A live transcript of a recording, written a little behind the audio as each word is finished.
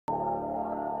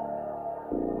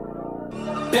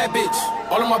Bad bitch,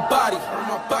 all on my body.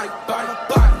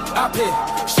 Up here,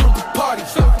 shoot up the party.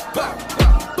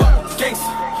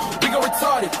 Gangsta, we go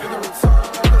retarded.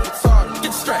 Get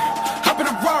the strap, hop in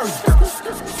the Rari.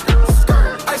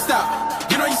 Iced out,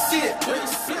 you know you see it.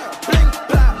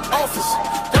 Office,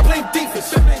 y'all playing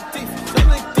defense.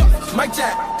 Mike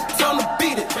Jack, tell him to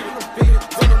beat it.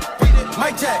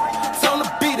 Mike Jack, tell him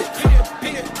to beat it.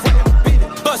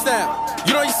 Bust down,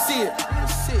 you know you see it.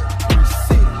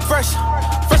 Fresh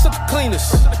up the cleaners.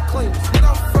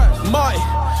 Martin,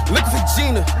 looking for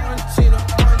Gina.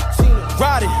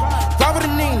 Ride with a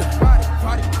Nina.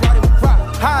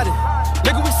 Hide it,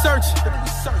 nigga, we searching.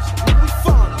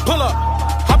 Pull up,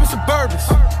 hop in Suburbans.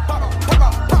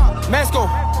 Mask on,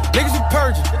 niggas we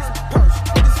purging.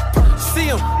 See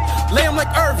him, lay him like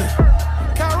Irvin.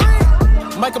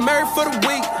 Michael married for the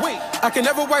week. I can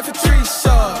never wipe a tree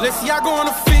shot. Let's see y'all go on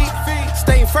the feet.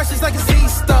 Staying fresh is like it's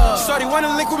Easter. Shorty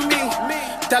wanna link with me.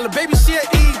 Tell her baby she a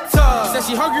eater. Said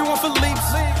she hungry, want for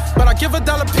leaps, but I give her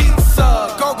dollar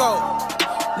pizza. Go,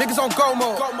 niggas on go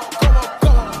mode.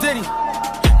 Diddy,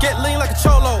 get lean like a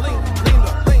cholo.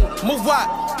 Move wide,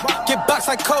 get boxed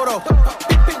like Kodo.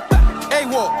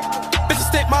 A-Walk, bitches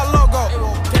stick my logo.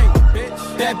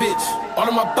 Bad bitch, all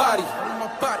on my body.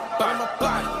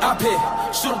 Up here,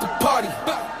 shoot up the party.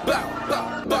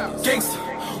 Gangsta,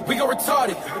 we go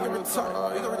retarded.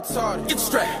 Get the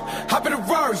strap, hop in the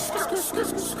Rari.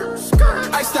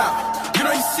 Iced out, you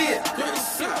know you see it.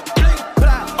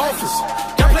 Office,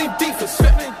 y'all playing defense.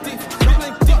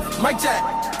 Mike Jack,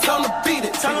 tell him to beat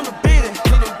it.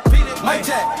 Mike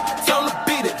Jack, tell him to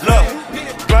beat it. Look,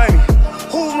 grimy,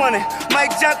 who won it?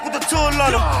 Mike Jack with the tool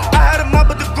on him. I had him out,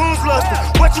 but the goons lost him.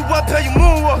 What you up, how you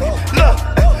moonwalking?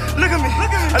 Look at me,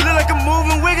 I look like I'm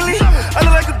moving wiggly. I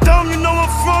look like a dumb, you know I'm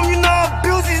from, you know I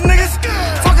abuse these niggas.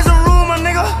 Fuck is a rule, my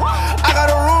nigga. I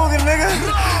got a rule, nigga.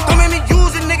 Don't make me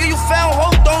use it, nigga. You found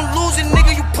hope, don't lose it,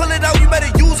 nigga. You pull it out, you better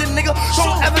use it, nigga.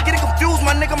 Don't ever get it confused,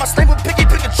 my nigga. My sniper pick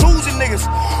and choosing niggas.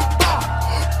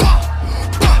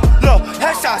 Look,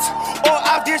 headshots, all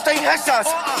out there straight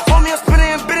headshots. Homie, I'm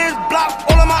spinning and bidding block.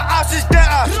 All of my ops is dead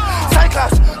ops.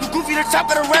 Cyclops, you goofy the chop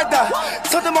got a red dot.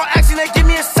 Something more action that get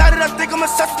me excited. I think I'm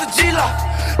obsessed with the G-Lock.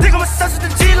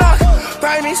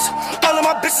 Primies, all of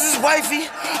my bitches is wifey.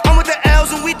 I'm with the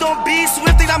L's and we don't be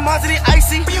swift. Think I'm onto the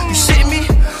icy. You shitting me?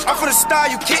 I'm for the star,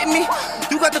 you kidding me?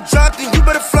 You got the drop, then you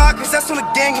better fly, cause that's when the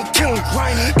gang can kill me.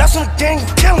 That's when the gang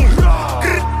can kill me.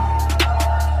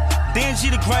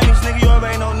 DNG the Grammys, nigga, you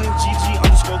already know, nigga.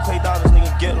 GG_Clay Dollars, nigga,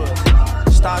 get with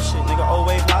us. Star shit, nigga, oh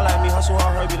wave, holla at me, hustle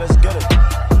hard, Herbie, let's get it.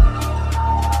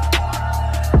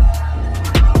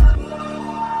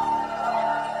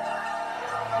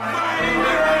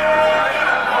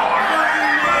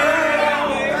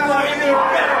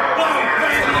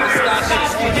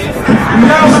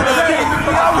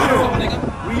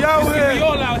 We out here. We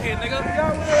all out here, nigga.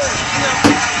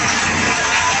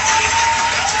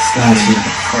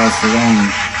 Feel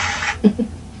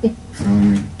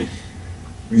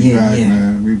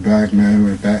me? We back, man,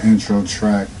 with that intro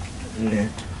track. Yeah.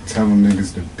 Telling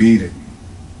niggas to beat it.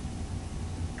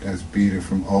 That's Beat It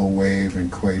from Old Wave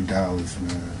and Quay Dollars,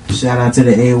 man. Shout out to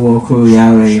the A-Wall crew,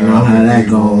 y'all already know how that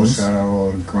goes. Shout out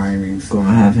all the Grimies. Gonna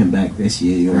have him back this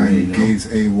year, you already know. Gates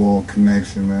A-Wall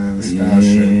connection, man. That's style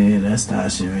shit. Yeah, that's style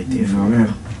shit right there, for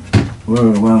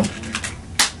real. Well,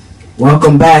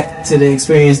 welcome back to the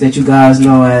experience that you guys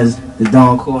know as the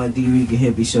Don Core and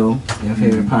Dricanhippie Show. Your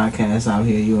favorite podcast out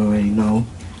here, you already know.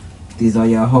 These are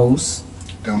your hosts.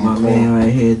 My man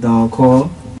right here, Don Core,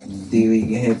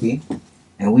 Dricanhippie.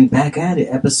 And we back at it,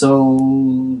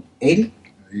 episode 80?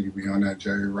 80, we on that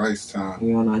Jerry Rice time.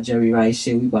 We on our Jerry Rice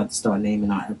shit. We about to start naming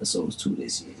our episodes too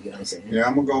this year, you know what I'm saying? Yeah,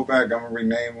 I'm going to go back, I'm going to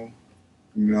rename them,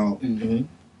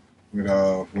 you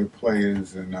know, with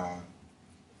players and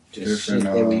just shit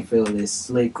that we feel is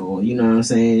slick or, you know what I'm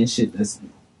saying, shit that's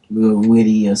real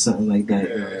witty or something like that.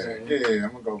 Yeah, you know what I'm saying? Yeah,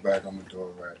 I'm going to go back, I'm going to do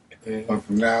it right. Okay. But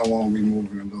from now on, we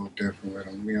moving a little different with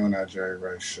them. We on that Jerry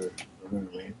Rice shit.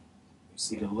 Man.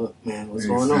 See the look, man. What's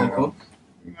going on, Cole?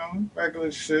 You know,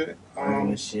 regular shit.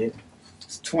 Regular shit.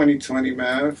 It's 2020,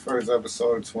 man. First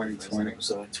episode of 2020.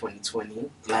 First episode of 2020.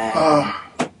 Glad.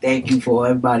 Thank you for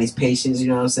everybody's patience. You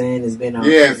know what I'm saying? It's been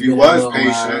if you was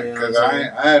patient, because I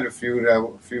had a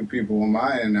few people on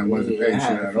my end that wasn't patient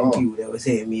at all. A few people that was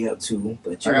hitting me up too,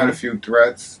 but I got a few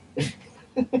threats.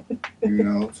 You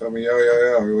know, tell me, yo,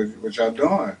 what y'all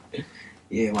doing?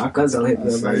 Yeah, my cousin hit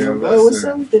me up like, yo, what's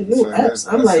up with the new apps?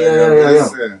 I'm like,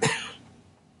 yo.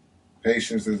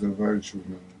 Patience is a virtue,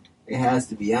 man. It has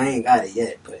to be. I ain't got it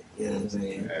yet, but you know what I'm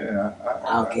saying? Yeah,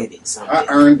 I'll get it someday. I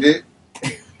earned it.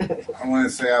 I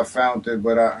wouldn't say I found it,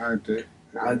 but I earned it.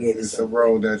 I'll get it. It's a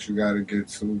road that you got to get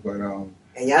to, but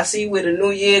And y'all see, with the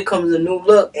new year comes a new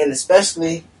look, and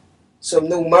especially some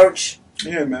new merch.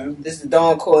 Yeah, man. This is the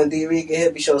Don Cole and D.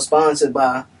 Hippie Show, sponsored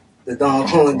by the Don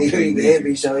Cole and D.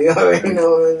 Hippie Show. You already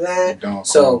know what I'm saying?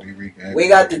 So, we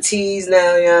got the tees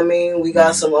now, you know what I mean? We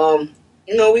got some,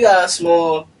 we got a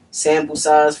small sample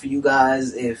size for you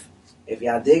guys. If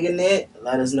y'all digging it,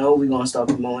 let us know. We're going to start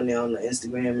promoting it on the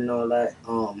Instagram and all that.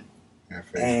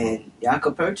 And y'all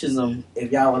could purchase them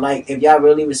if y'all would like. If y'all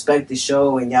really respect the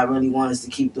show and y'all really want us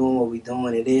to keep doing what we're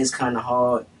doing, it is kind of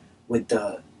hard with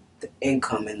the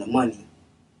income and the money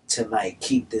to like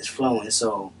keep this flowing.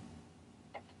 So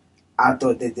I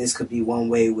thought that this could be one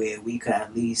way where we could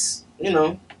at least,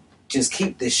 just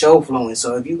keep the show flowing.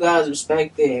 So if you guys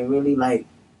respect it and really like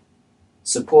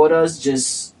support us,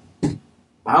 just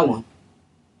buy one.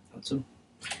 Too.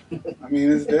 I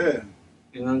mean, it's there.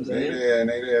 You know what I'm saying?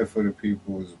 They there for the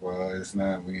people as well. It's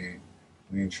not, we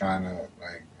ain't trying to,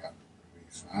 like, at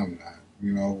least I'm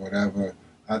not, whatever.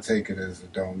 I take it as a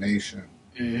donation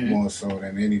more so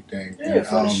than anything. Yeah, and,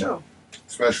 for the show.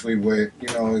 Especially with,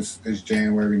 it's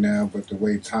January now, but the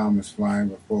way time is flying,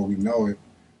 before we know it,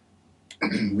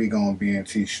 we gonna be in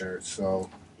t-shirts. So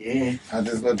yeah, I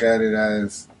just look at it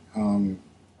as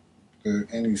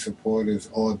any supporters,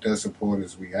 all the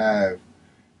supporters we have,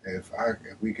 if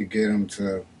we could get them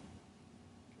to,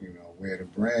 wear the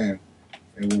brand,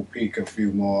 it will pique a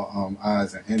few more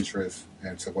eyes and interest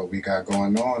into what we got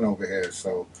going on over here.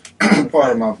 So,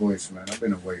 part of my voice, man. I've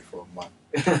been away for a month,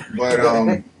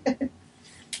 but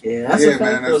yeah, that's a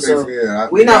fact. Man, that's so yeah.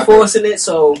 We're not forcing it.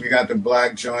 So we got the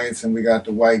black joints and we got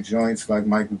the white joints, like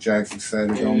Michael Jackson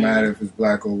said. It don't matter if it's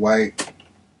black or white.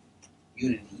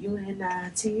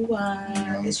 UNITY.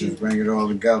 Just bring it all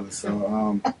together.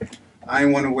 So I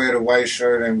ain't want to wear the white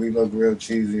shirt and we look real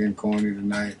cheesy and corny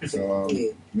tonight. So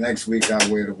next week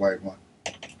I'll wear the white one.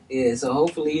 Yeah, so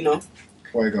hopefully,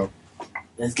 Fuego.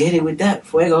 Let's get it with that.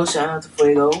 Fuego, shout out to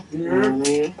Fuego. You know what I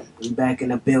mean? We back in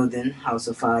the building, House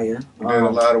of Fire. We did a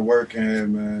lot of work in here,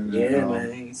 man. Yeah,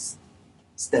 man. He's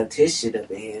stepped his shit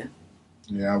up in here.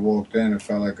 Yeah, I walked in and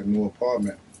felt like a new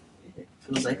apartment. It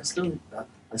feels like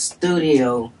a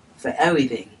studio for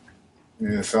everything.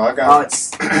 Yeah, so I got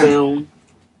arts, film,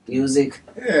 music.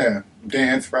 Yeah,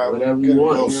 dance probably. Whatever get you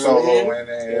want. A little solo in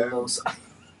there.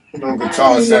 A little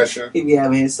guitar session. He be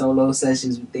having his solo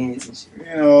sessions with dance and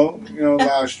shit.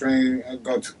 Live stream,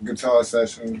 guitar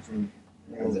sessions and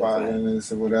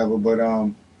violinists or whatever.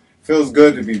 But feels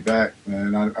good to be back,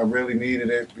 man. I really needed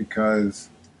it because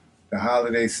the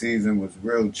holiday season was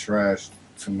real trash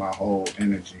to my whole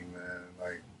energy, man.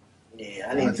 Like,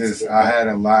 yeah, I had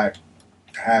a lot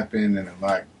happen and a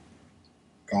lot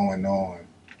going on.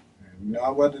 And, I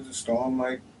weathered the storm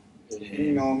like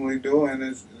you normally do, and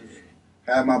it's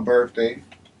had my birthday,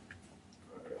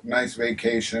 nice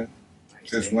vacation.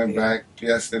 Just went back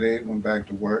yesterday, went back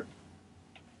to work.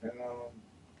 And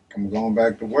I'm going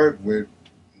back to work with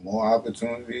more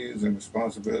opportunities and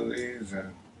responsibilities.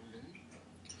 And,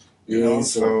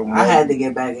 so I had to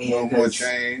get back in here. No more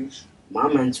change.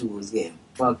 My mental was getting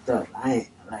fucked up. Right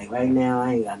now,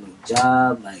 I ain't got no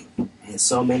job. And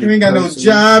so many. You ain't got no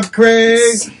job, Craig.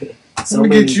 So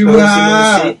many get you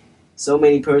out. Shit. So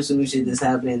many personal shit that's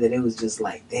happening that it was just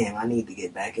like, damn, I need to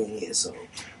get back in here. So,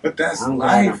 but that's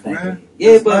life, man.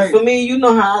 Yeah, but life. For me, you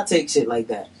know how I take shit like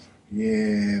that.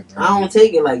 Yeah, bro. I don't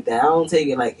take it like that. I don't take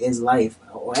it like it's life.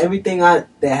 Or everything that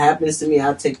happens to me,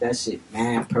 I take that shit,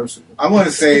 man, personal. I want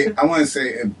to say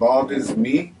it bothers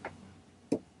me,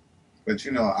 but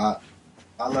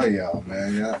I love y'all,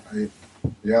 man.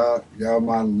 Y'all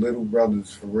my little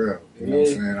brothers for real. You know what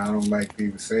I'm saying? I don't like to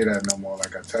even say that no more,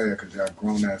 like I tell you, because y'all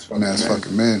grown-ass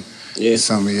fucking men. Yeah.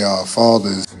 Some of y'all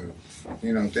fathers,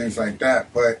 things like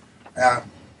that. But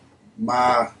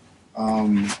my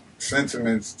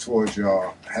sentiments towards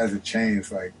y'all hasn't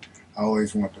changed. Like, I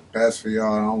always want the best for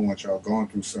y'all. I don't want y'all going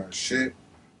through certain shit.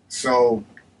 So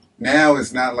now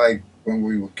it's not like when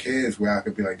we were kids where I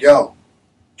could be like, yo,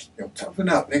 toughen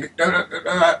up,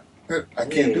 nigga. I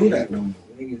can't do that no more.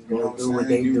 You know what I'm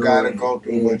saying? You gotta go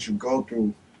through what you go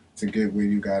through to get where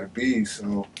you gotta be.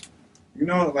 So,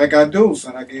 like I do,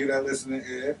 son, I give you that listening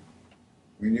ear.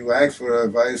 When you ask for the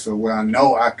advice or where I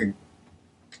know I can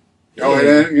throw it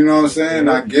in, you know what I'm saying?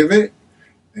 I give it.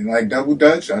 And like double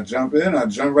dutch, I jump in, I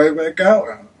jump right back out.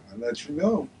 I let you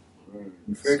go.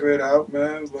 You figure it out,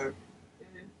 man. But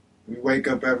we wake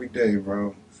up every day,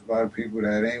 bro. There's a lot of people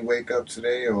that ain't wake up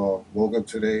today or woke up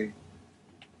today.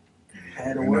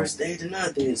 Had a worse day than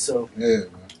I did, so yeah,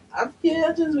 man. I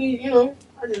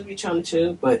just be trying to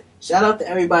chill. But shout out to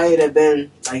everybody that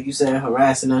been, like you said,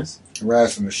 harassing us.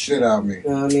 harassing the shit out of me. You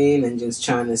know what I mean? And just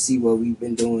trying to see what we've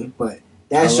been doing. But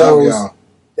I that love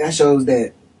y'all. shows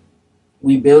that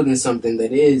we building something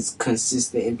that is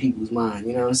consistent in people's mind.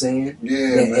 You know what I'm saying?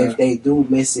 Yeah, That man. if they do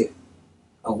miss it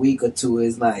a week or two,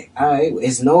 it's like, all right,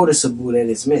 it's noticeable that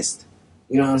it's missed.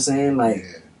 You know what I'm saying? Like,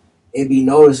 Yeah. it'd be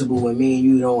noticeable when me and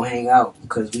you don't hang out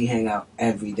because we hang out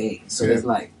every day. So Yeah. it's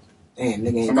like, damn,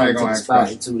 nigga ain't Somebody come to gonna the ask spot in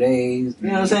questions. 2 days. You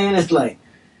know what I'm saying? It's like,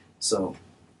 so.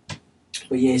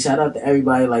 But yeah, shout out to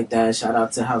everybody like that. Shout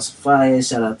out to House of Fire.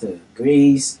 Shout out to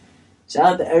Grease. Shout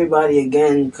out to everybody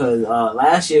again because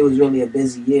last year was really a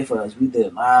busy year for us. We did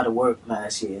a lot of work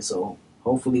last year. So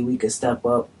hopefully we can step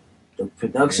up the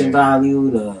production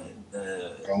value, the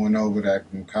Going over that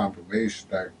compilation,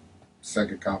 that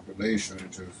second compilation,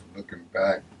 and just looking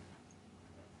back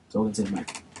talking to the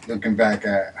mic. Looking back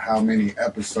at how many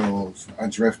episodes, I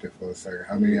drifted for a second,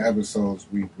 how many episodes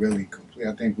we really complete.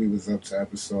 I think we was up to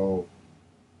episode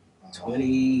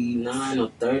 29 or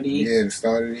 30. Yeah, the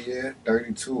start of the year,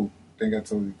 32. I think I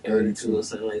told you 32. Or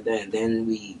something like that. And then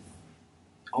we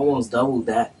almost doubled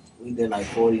that. We did like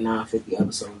 49, 50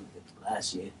 episodes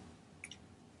last year.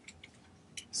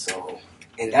 So,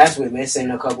 and that's with missing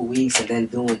a couple weeks and then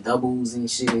doing doubles and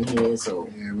shit in here. So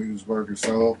yeah, we was working.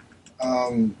 So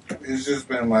it's just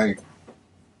been like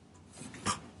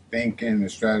thinking and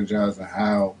strategizing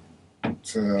how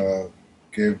to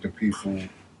give the people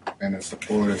and the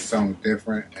supporters something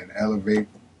different and elevate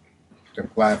the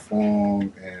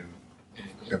platform and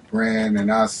the brand and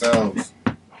ourselves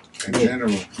in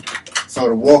general. So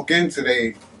to walk in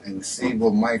today and see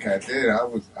what Mike had did,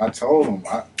 I told him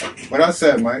what I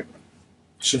said, Mike.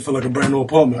 Should feel like a brand new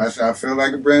apartment. I said I feel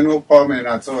like a brand new apartment, and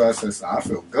I told her, I said, I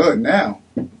feel good now.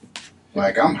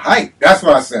 Like I'm hyped. That's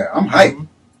what I said. I'm hyped.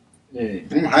 yeah.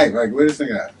 I'm hyped. Like where this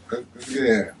thing at? Let's get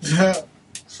here. Yeah.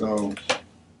 So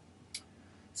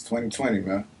it's 2020,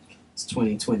 man. It's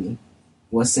 2020.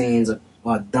 What sayings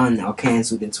are done or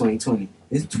canceled in 2020?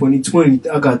 It's 2020.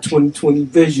 I got 2020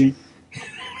 vision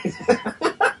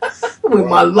with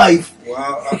my life.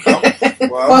 Well,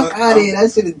 Fuck out of here.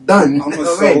 That shit is done.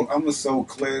 I'm a so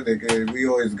clear nigga. We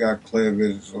always got clear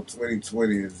vision. So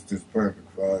 2020 is just perfect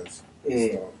for us.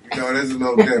 Yeah. So, you know, it is a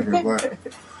little different, but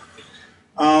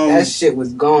that shit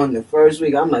was gone the first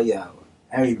week. I'm like, yo,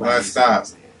 everybody. Stop.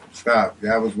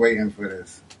 Yeah, I was waiting for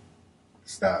this.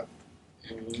 Stop.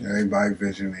 Mm-hmm. Everybody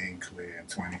vision ain't clear in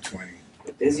 2020.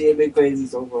 But this year been crazy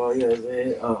so far. You know what I'm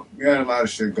saying? Oh, We had a lot of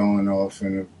shit going off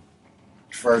in the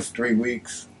first 3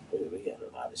 weeks, we got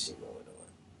a lot of shit going on.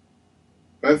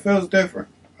 but it feels different.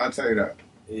 I'll tell you that.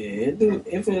 Yeah,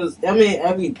 it feels. I mean,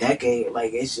 every decade,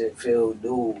 like it should feel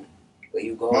new. Where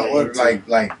you go What,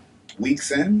 like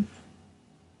weeks in?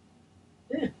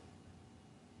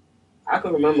 I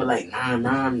can remember like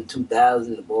 99,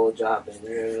 2000, the ball dropping. You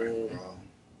know what I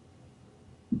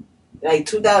mean? Like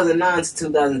 2009 to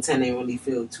 2010 didn't really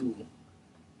feel too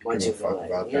much of it. Like,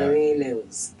 you know what I mean? It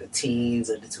was the teens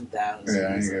of the 2000s. Yeah,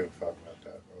 I ain't give a fuck about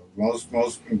that, bro.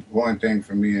 Most important thing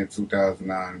for me in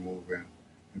 2009 moving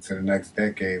into the next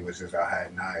decade was just I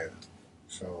had Naya.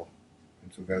 So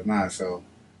in 2009, so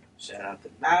shout out to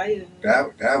Naya.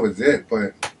 That was it,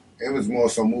 but it was more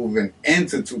so moving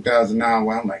into 2009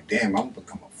 where I'm like, damn, I'm gonna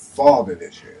become a father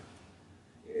this year.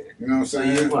 Yeah. You know what I'm So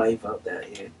saying? you probably felt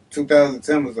that, yeah.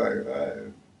 2010 was like,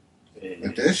 Yeah.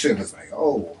 but this shit was like,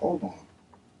 oh, hold on.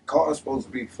 Car's supposed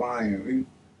to be flying. You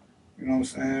know what I'm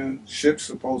saying? Ships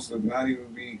supposed to not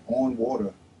even be on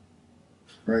water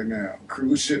right now.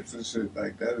 Cruise ships and shit.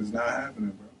 Like, that is not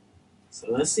happening, bro.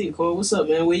 So let's see, Cole. What's up,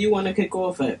 man? Where you want to kick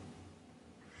off at?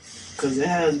 Because it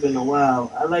has been a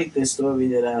while. I like this story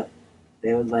that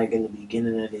was like in the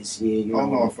beginning of this year. You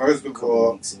Hold know, on. First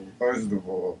of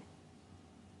all,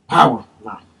 power.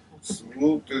 Nah.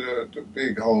 salute to the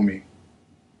big homie.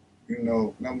 You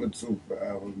know, number 2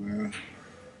 forever, man.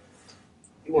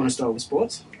 You want to start with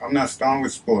sports? I'm not starting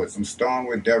with sports. I'm starting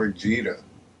with Derek Jeter.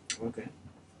 Okay.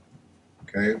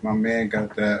 Okay, my man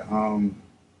got that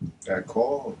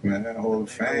call, man, Hall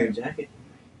of Fame. Jacket.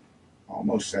 I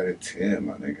almost said it to him.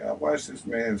 I think I watched this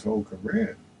man's whole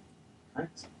career.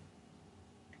 Nice.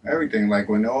 Everything, like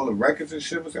when all the records and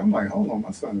shit was, I'm like, hold on,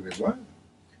 my son did what?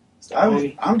 Stop,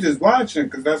 I'm just watching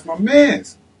because that's my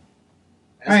man's.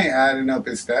 I ain't adding up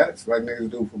his stats like niggas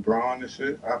do for Braun and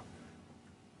shit.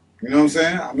 You know what I'm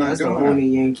saying? I'm not That's the doing only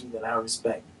Yankee that I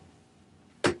respect.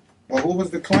 Well, who was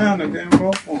the clown that didn't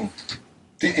vote for him?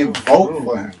 Didn't vote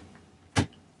for him.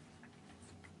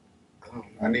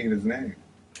 I need his name.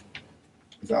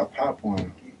 Cause I'll pop on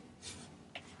him.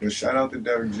 But shout out to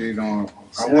Derek G. I Shout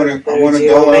want out to Derek G.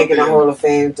 go out making the there. Hall of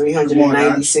Fame,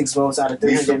 396 votes out of We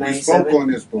 397. spoke on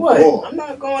this before. What? I'm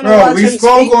not going to Bro, watch we him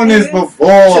spoke speak, on this nigga.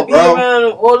 before, To be bro. around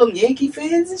all them Yankee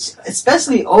fans, and shit,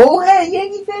 especially old head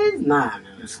Yankee fans. Nah.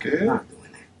 You scared? I'm not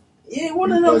doing that. Yeah,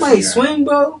 one of You them pussy might now. swing,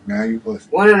 bro. Now you pussy.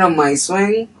 One of them might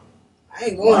swing. I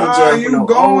ain't going to Why jail are for you no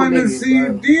going old to nigga, see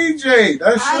bro. DJ?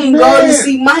 That's I your ain't man. going to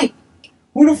see Mike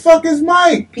Who the fuck is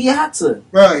Mike? Piazza.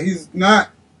 Bro, he's not.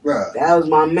 Bro. That was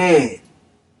my man.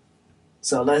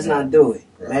 So let's not do it.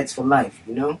 Bro. Mets for life,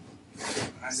 you know?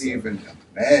 Not even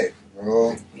a Met,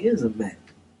 bro. He is a Met.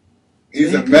 He's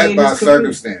He a Met played by his career.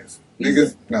 circumstance.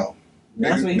 Niggas, no.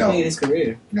 That's Niggas, where he no. played his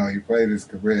career. No, he played his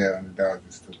career on the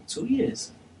Dodgers too. 2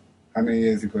 years. How many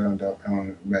years he played on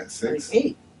the Met? 6? Like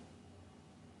 8.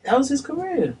 That was his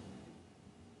career.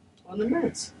 On the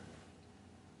Mets.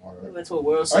 All He right. went to a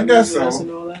World I Series guess so. and all that.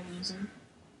 You know what I'm saying?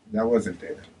 That wasn't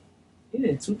there.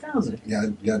 Yeah, 2000.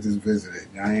 Y'all just visited.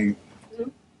 Y'all ain't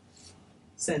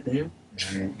Sat there.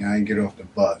 Y'all ain't get off the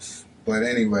bus. But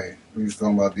anyway, we was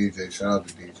talking about DJ. Shout out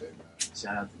to DJ, man.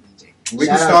 Shout out to DJ. We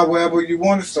can start wherever you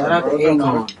want to start, Shout out bro. to It don't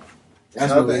Akon. matter. That's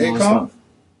Shout out what to we gonna Akon. start.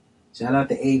 Shout out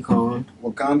to Akon.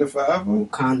 Wakanda forever.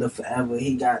 Wakanda forever.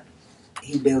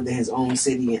 He building his own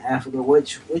city in Africa.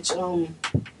 Which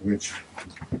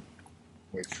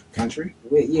Country?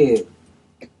 yeah.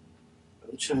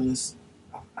 I'm trying to.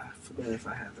 I forgot if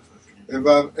I have the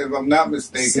fucking. If I'm not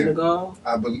mistaken, Senegal.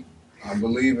 I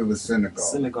believe it was Senegal.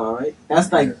 Senegal, right?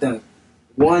 That's like the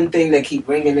one thing that keep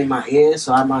ringing in my ears.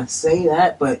 So I must say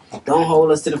that, but don't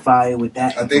hold us to the fire with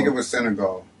that. I think it was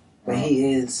Senegal. But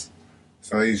he is.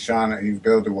 So he's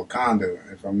building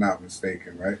Wakanda, if I'm not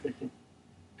mistaken, right?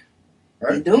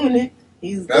 Right. He's doing it.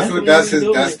 He's That's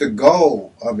the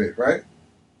goal of it, right?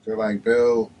 To like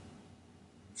build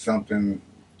something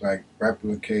like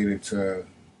replicated to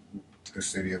the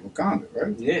city of Wakanda,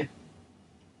 right? Yeah.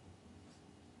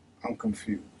 I'm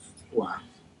confused. Why?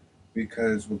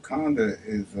 Because Wakanda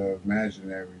is an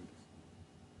imaginary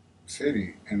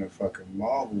city in a fucking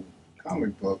Marvel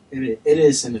comic book. It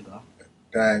is Senegal.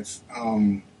 That's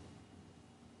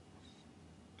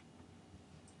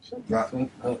Shut right. the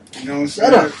fuck up. You know what I'm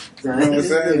Shut saying? up. You know what I'm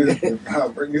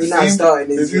saying? You're not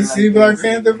starting this. Did you shit see like Black this.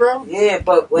 Panther, bro? Yeah,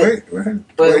 but What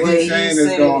what he's he saying is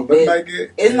said, going to look like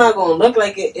it. It's not gonna look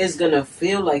like it. It's gonna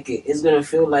feel like it. It's gonna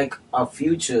feel like a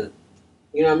future.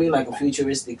 You know what I mean? Like a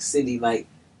futuristic city. Like,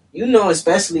 you know,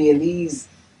 especially in these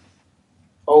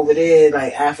over there,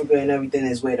 like Africa and everything,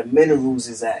 is where the minerals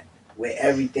is at, where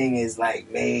everything is like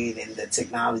made and the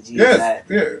technology is at.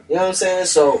 Yeah. You know what I'm saying?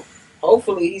 So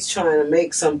hopefully he's trying to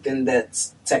make something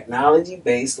that's technology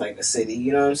based, like a city.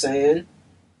 You know what I'm saying?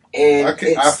 And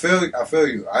I feel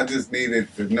you. I just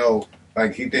needed to know,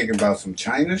 like, he thinking about some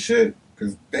China shit,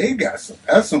 because they got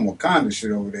that's some Wakanda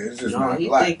shit over there. It's just no, not he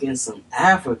black. thinking some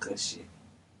Africa shit.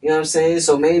 You know what I'm saying?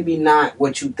 So maybe not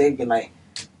what you thinking, like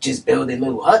just building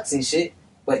little huts and shit.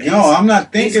 But I'm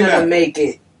not he's thinking gonna that, make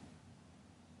it.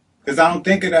 because I don't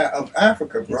think of that of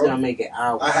Africa, He's gonna bro. make it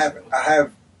out. I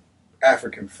have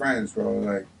African friends, bro,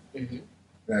 like Mhm.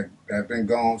 that been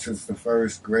gone since the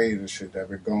first grade and shit. That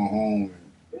been going home.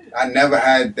 And I never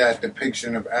had that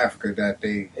depiction of Africa that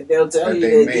they. And they'll tell that you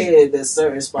they that made. there's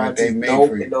certain spots they is made dope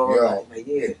for you. and all Yo. like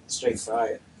yeah, straight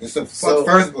fire. It's a So-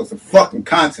 first of all, it's a fucking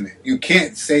continent. You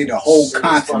can't say the whole Shit is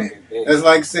continent. fucking big. It's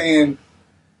like saying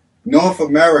North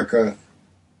America.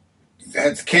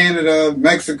 That's Canada,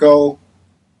 Mexico,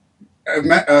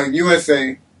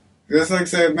 USA. Just like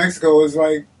saying Mexico is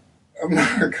like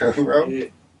America, bro.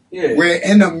 Yeah. We're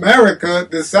in America,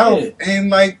 the South, Yeah. and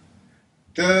like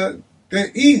the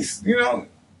East, you know,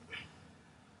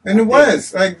 and the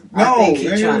West. Like no, I think he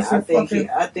nigga, trying. it's a fucking-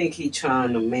 I think he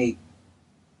trying to make.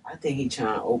 I think he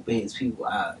trying to open his people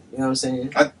out. You know what I'm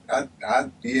saying?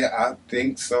 I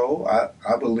think so.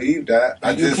 I believe that.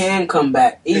 I You just can come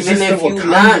back, it's even just if the you Wakanda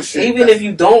not, shit even that- if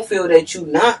you don't feel that you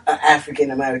not an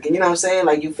African American. You know what I'm saying?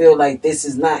 Like you feel like this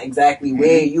is not exactly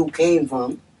where you came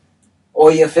from,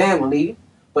 or your family,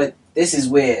 but this is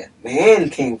where man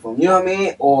came from. You know what I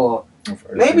mean? Or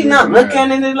maybe not looking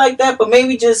at it like that, but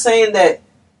maybe just saying that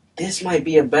this might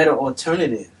be a better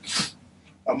alternative.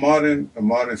 a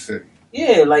modern city.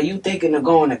 Yeah, like you thinking of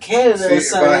going to Canada See, or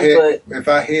something, but if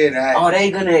I hear that, are they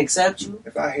gonna accept you?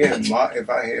 if I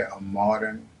hear a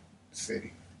modern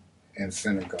city in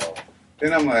Senegal,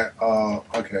 then I'm like, oh,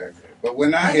 okay. But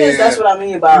when I hear guess that's what I mean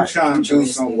you about trying to do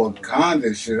some futuristic.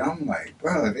 Wakanda shit, I'm like,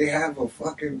 bro, they have a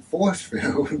fucking force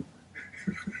field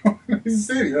in the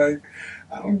city. Like,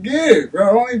 I don't get it,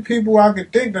 bro. Only people I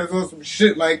could think that's on some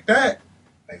shit like that,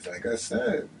 like I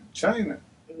said, China.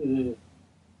 Mm.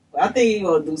 I think he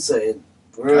gonna do something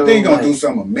real. I think he gonna like, do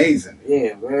something amazing.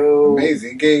 Yeah, real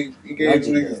Amazing. He gave them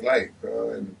legendary. niggas life,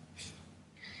 bro. And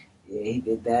Yeah, he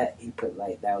did that. He put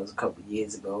like that was a couple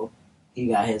years ago. He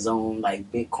got his own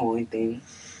like Bitcoin thing.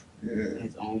 yeah.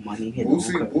 His own money. His own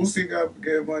currency. Boosie got to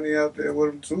get money out there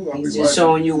with him too. He's just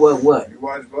showing you what. You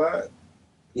watch Vlad?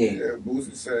 Yeah. Yeah,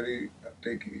 Boosie said he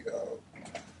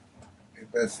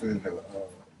invested in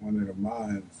one of the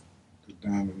mines, the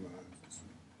diamond mines.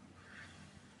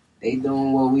 They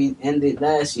doing what we ended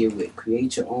last year with,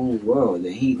 create your own world,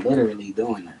 and he literally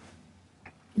doing that.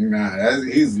 Nah,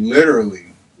 he's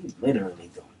literally doing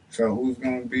it. So who's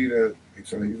gonna be the?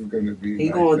 So he's gonna be. He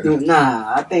like gonna the, do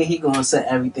I think he gonna set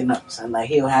everything up. So like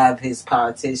he'll have his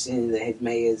politicians and his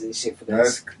mayors and shit for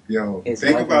this.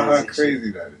 Think about how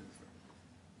crazy that is.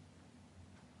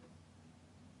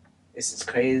 It's as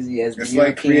crazy as it's the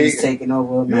like Europeans taking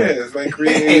over America. Yeah, it's like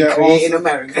creating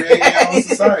America. Creating your own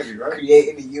society, right?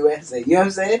 Creating the USA. You know what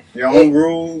I'm saying? Your own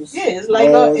rules. Yeah, it's like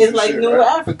shit, New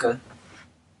right? Africa.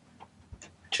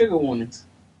 Trigger warnings.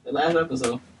 The last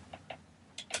episode.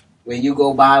 When you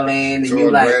go buy land and to you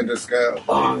a like, grander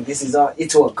scale. This is all.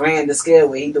 It's to a grander scale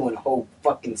where he doing a whole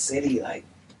fucking city. Like,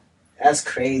 that's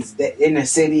crazy. That in the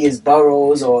city is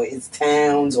boroughs or it's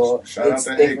towns or Shout it's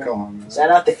out to different. Akon, man.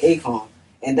 Shout out to Akon,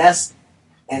 and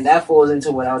that falls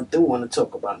into what I do want to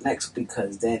talk about next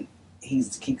because then he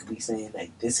could be saying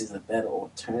like this is a better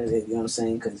alternative. You know what I'm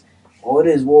saying? Because all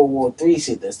this World War III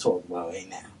shit that's talked about right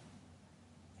now,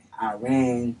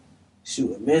 Iran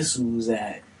shooting missiles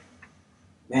at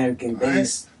American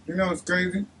base. You know what's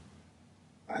crazy?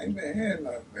 I ain't been hearing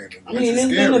nothing lately. I mean, it's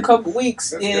been a couple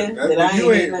weeks, that I ain't heard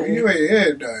nothing. You ain't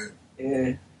heard nothing.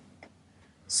 Yeah.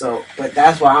 So, but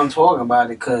that's why I'm talking about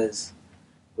it, because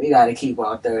we got to keep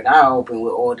our third eye open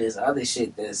with all this other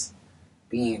shit that's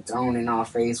being thrown in our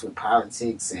face with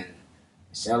politics and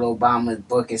Michelle Obama's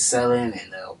book is selling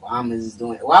and the Obamas is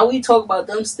doing. Why we talk about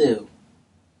them still?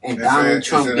 And Donald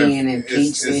Trump being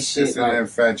impeached and shit. It's an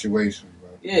infatuation, bro.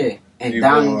 Yeah. And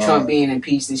Donald Trump being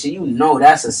impeached and shit, you know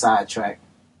that's a sidetrack.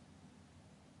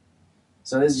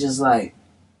 So it's just like,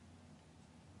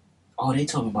 oh, they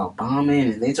talking about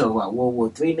bombing and they talking about World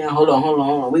War III now. Hold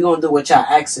on. We gonna do what y'all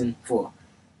asking for.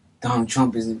 Donald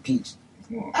Trump is impeached.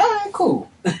 All right,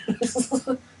 cool.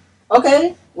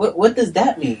 Okay, what does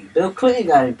that mean? Bill Clinton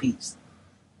got impeached.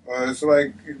 It's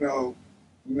like you know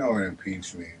what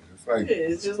impeach means. It's like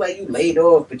it's just like you laid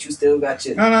off, but you still got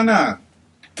your. No.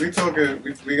 We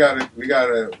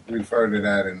gotta refer to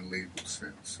that in a legal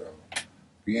sense. So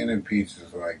being impeached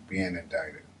is like being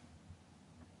indicted.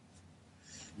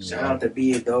 Shout out to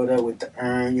B. Doda with the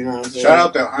urn, you know what I'm saying? Shout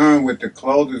out to Urn with the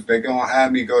clothes. They gonna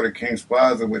have me go to King's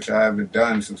Plaza, which I haven't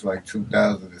done since like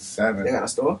 2007. They got a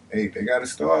store? Hey, they got a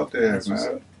store out there, That's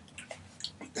man.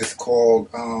 It's called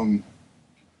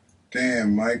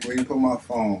damn, Mike, where you put my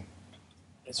phone?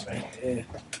 It's right there.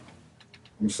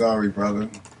 I'm sorry, brother.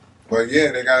 But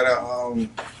yeah, they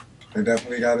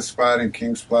definitely got a spot in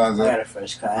King's Plaza. I got a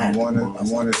fresh car. I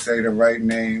wanna say the right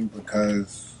name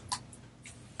because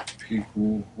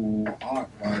people who aren't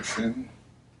watching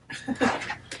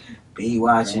be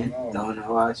watching, don't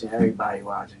know watching, everybody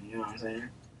watching, you know what I'm saying?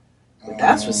 But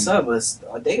that's what's up.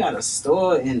 They got a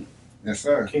store in yes,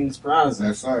 sir. King's Plaza.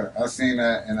 Yes, sir. I seen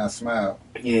that and I smiled.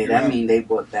 Yeah, that mean they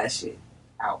bought that shit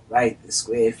outright. The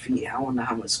square feet. I don't know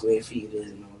how much square feet it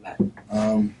is and all that.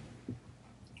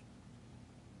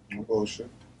 No bullshit.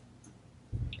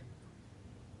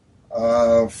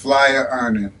 Flyer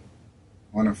earning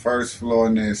on the first floor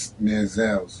near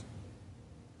Zell's.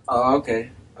 Oh,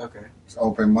 okay. It's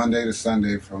open Monday to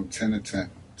Sunday from 10 a.m.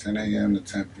 to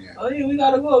 10 p.m. Oh yeah, we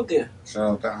gotta go up there. Shout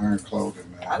out to Earn Clothing,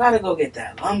 man. I gotta go get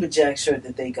that lumberjack shirt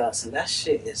that they got. So that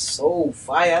shit is so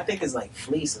fire. I think it's like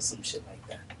fleece or some shit like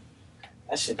that.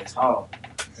 That shit is hard.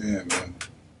 Yeah, man.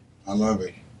 I love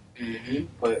it. Mm-hmm.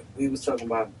 But we was talking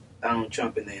about Donald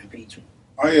Trump and the impeachment.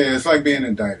 Oh yeah, it's like being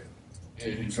indicted.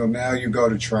 Mm-hmm. So now you go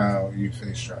to trial, you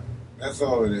face trial. That's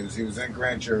all it is. He was in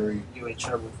grand jury. You in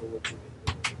trouble for what you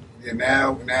did.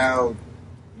 Yeah, now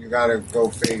you gotta go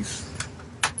face,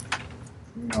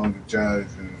 the judge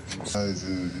and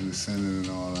the Senate and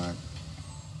all that.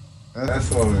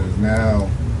 That's all it is. Now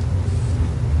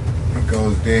it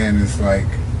goes there and it's like,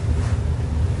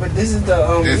 but this is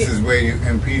the this is where you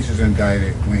impeach is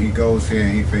indicted when he goes here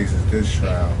and he faces this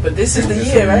trial. But this is the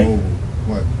year, right?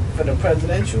 What? For the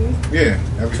presidential? Yeah,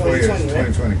 every 4 years,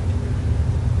 2020.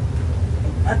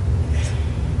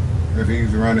 If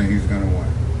he's running, he's gonna win.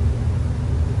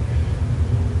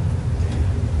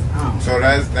 So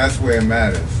that's where it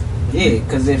matters. Yeah,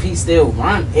 because if he still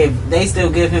if they still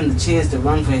give him the chance to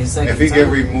run for his second if he term, get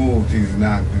removed, he's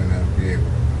not gonna be able to.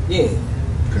 Yeah.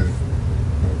 Because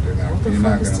they're not What the you're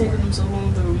fuck not is gonna taking win. them so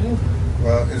long to remove her?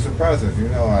 Well, it's a process. You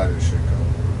know how this shit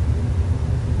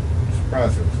goes. It's a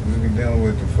process. We be dealing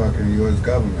with the fucking U.S.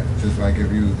 government. Just like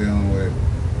if you was dealing with,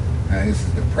 now this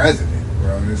is the president,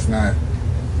 bro. It's not,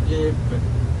 Yeah, but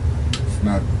it's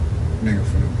not nigga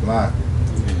from the block.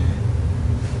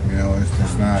 You know, it's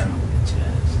just not,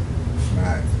 it's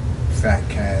not fat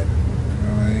cat. You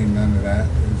know, it ain't none of that.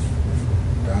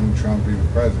 It's Donald Trump be the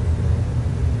president,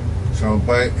 bro. So,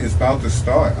 but it's about to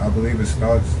start. I believe it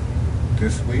starts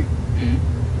this week,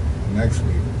 next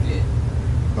week. Yeah.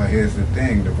 But here's the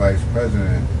thing: the vice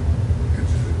president is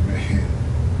a man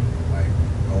like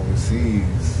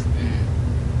overseas,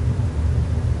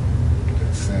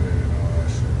 the Senate and all that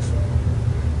shit. So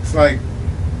it's like,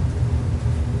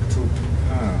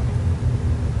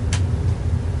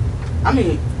 I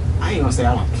mean, I ain't gonna say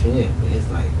I don't care, but it's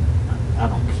like I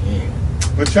don't care.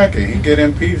 but check it. He get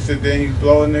impeached and then he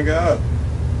blow a nigga up.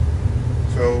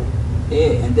 So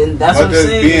Yeah, and then that's what I'm does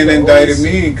saying. being they indicted always-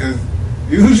 mean? Because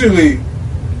usually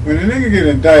when a nigga get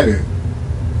indicted,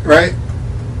 right?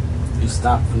 You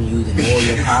stop from using all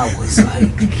your powers.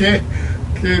 Like You can't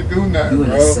do nothing, You in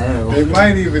a bro. cell. They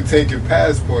might even take your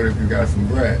passport if you got some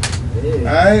bread. yeah.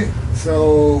 Alright?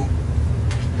 So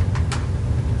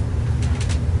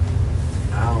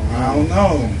I don't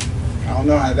know. I don't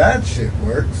know how that shit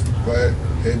works, but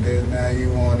it did. Now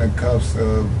you on the cuffs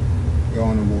of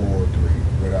going to World War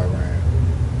III with Iran.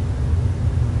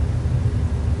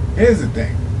 Here's the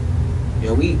thing.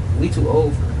 Yeah, we too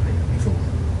old for it. So,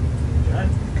 Right?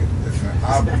 listen,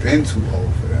 I've been too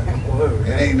old for that. Word.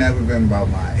 It ain't never been about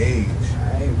my age.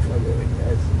 I ain't fucking with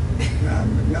that.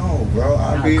 No, bro.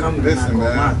 Nah, coming, Listen,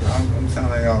 not man. going out. I'm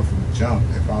telling y'all from the jump.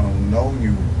 If I don't know you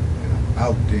and I'm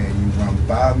out there and you run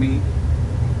by me,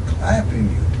 I'm clapping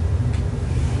you.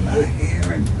 I'm not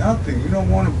hearing nothing. You don't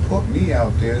want to put me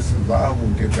out there. Survival.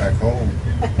 Get back home.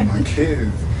 My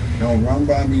kids. Don't run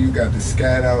by me. You got the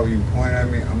scat out. You point at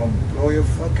me. I'm gonna blow your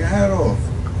fucking head off.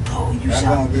 Oh, you I'm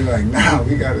shot. gonna be like, nah,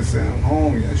 we gotta send him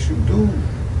home. Yes, you do,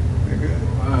 nigga.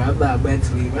 I'm not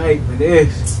mentally right for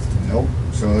this. Nope.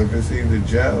 So if it's either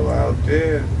jail or out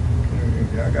there,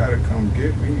 y'all gotta come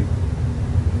get me.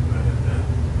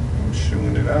 I'm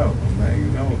shooting it out. I'm letting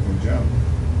you know from jump.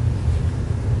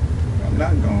 I'm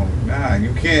not going. Nah,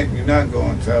 you can't. You're not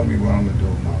going to tell me what I'm gonna do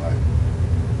with my life.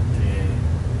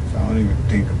 So I don't even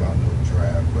think about no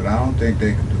draft. But I don't think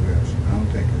they can do that shit. I don't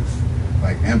think it's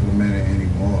like implemented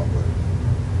anymore. But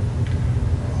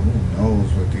who knows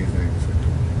what these niggas are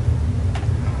doing?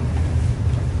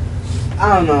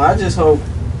 I don't know. I just hope.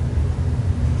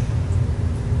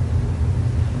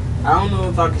 I don't know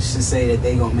if I should say that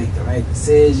they gonna make the right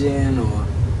decision or,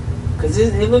 cause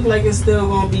it look like it's still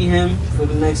gonna be him for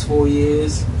the next 4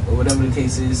 years or whatever the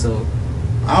case is. So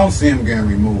I don't see him getting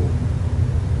removed.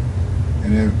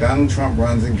 And if Donald Trump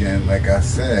runs again, like I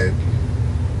said,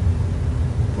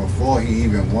 before he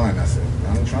even won, I said,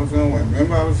 Donald Trump's going to win.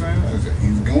 Remember I was saying? I said,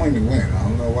 he's going to win. I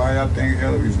don't know why y'all think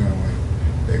Hillary's going to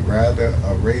win. They rather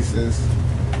a racist,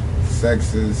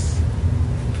 sexist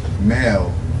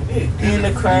male and than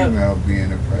the a crowd, female being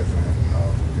the president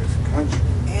of this country.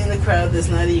 and the crowd that's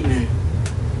not even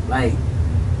like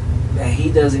that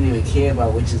he doesn't even care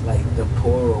about, which is like the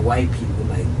poor or white people.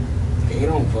 Like they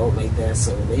don't vote like that,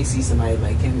 so they see somebody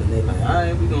like him and they're like, all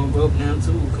right, we're gonna vote now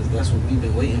too, because that's what we've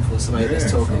been waiting for. Somebody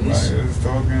that's talking this shit. That's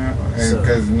talking, and So-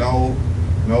 because no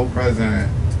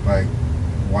president like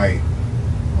white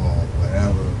or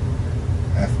whatever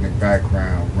ethnic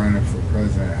background running for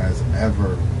president has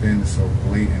ever been so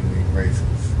blatantly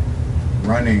racist.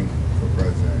 Running for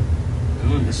president,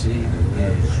 Doing the shit.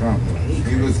 as Trump was.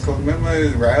 He was. Remember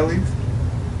his rallies?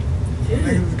 Yeah.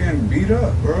 Niggas was getting beat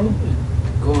up, bro.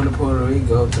 Going to Puerto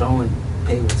Rico, throwing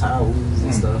paper towels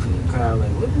and stuff in the crowd. Like,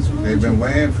 what is wrong? They've with been you?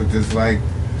 waiting for just like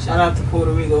Shout out to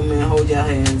Puerto Rico, man. Hold your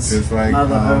hands. Just like,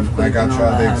 Mother earthquake like I and all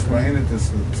tried to that explain it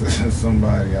to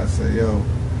somebody. I said, yo,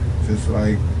 just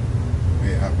like,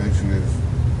 yeah, I bet you there's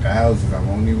thousands, I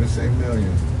won't even say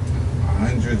millions,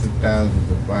 hundreds of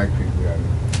thousands of black people that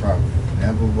probably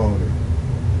never voted.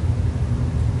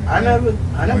 I never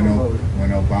when, voted. When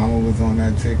Obama was on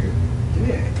that ticket,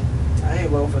 Yeah, I ain't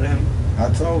vote for him. I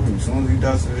told him, as soon as he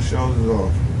dusted his shoulders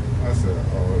off, I said,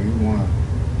 oh, he won.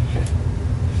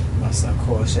 My son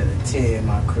Cole shed a tear in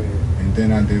my crib. And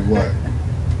then I did what?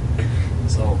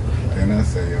 So Then I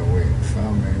said, yo, wait,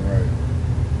 something ain't right.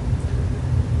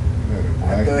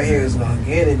 I thought he was gonna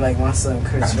get it like my son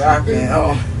Chris Rock. Man,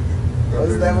 oh,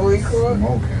 what's that movie called?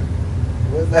 Smoking.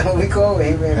 What's that movie called?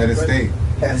 He ran Head of State.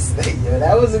 Head of State. Yo,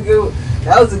 that was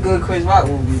a good Chris Rock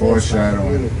movie.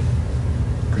 Foreshadowing.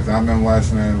 Because I've been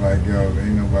watching it like, yo,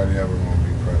 ain't nobody ever gonna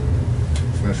be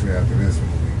president, especially after this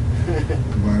movie.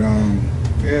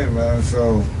 But yeah, man.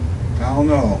 So I don't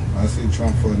know. I see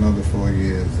Trump for another 4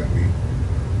 years, and we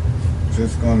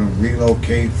just gonna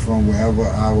relocate from wherever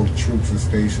our troops are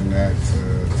stationed at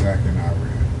to attacking Iran.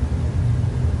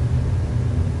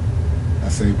 I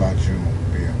say by June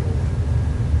being over.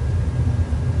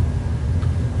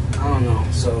 I don't know.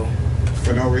 So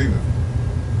For no reason.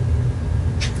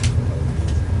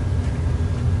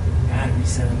 gotta be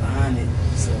something behind it.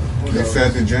 So who They knows?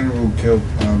 said the general killed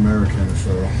Americans,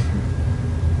 so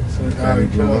So it's Patty already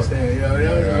blew close up. there. Yo,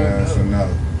 That's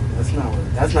enough.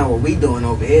 That's not what we doing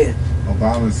over here.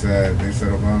 Obama said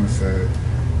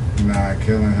nah,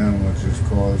 killing him would just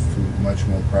cause too much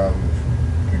more problems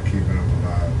than keeping him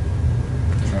alive.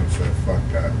 Trump said, fuck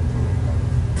that.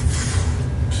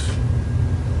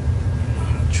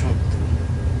 Trump,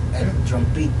 El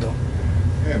Trumpito.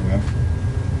 Yeah, man.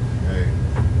 Hey.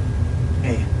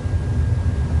 Hey,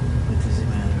 what does it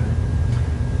matter?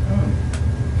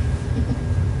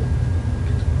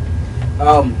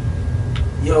 Oh.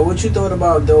 Yo, what you thought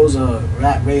about those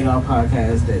Rap Radar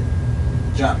podcasts that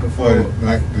dropped before?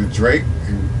 Like the Drake?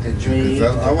 The Drake.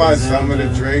 I watched some of the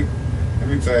Drake. Let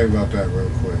me tell you about that real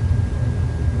quick.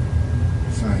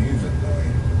 Son, he's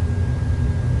annoying.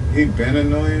 He been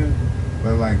annoying,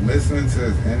 but like listening to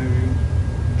his interview,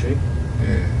 Drake?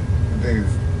 yeah, I think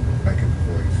it's like his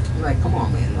voice. Like, come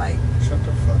on, man. Like, Shut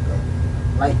the fuck up.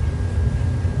 like,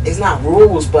 it's not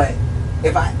rules, but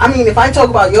if I talk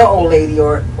about your old lady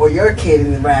or your kid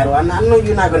in the rattle, I know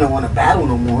you're not gonna want to battle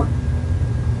no more.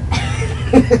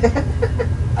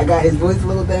 I got his voice a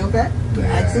little down pat, the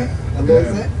accent, a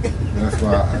little bit. That's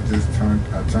why I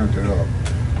turned it off.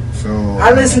 So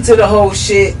I listened to the whole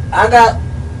shit. I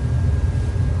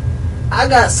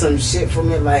got some shit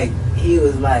from it. Like he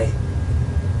was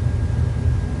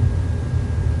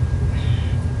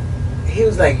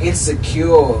like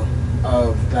insecure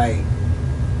of like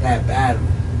that battle.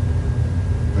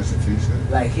 That's what he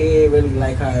said. Like he didn't really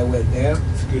like how it went there.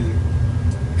 Excuse me.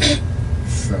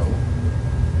 So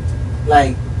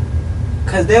Like,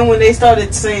 cause then when they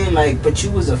started saying like, but you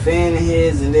was a fan of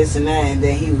his and this and that, and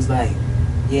then he was like,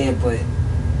 yeah, but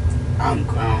I'm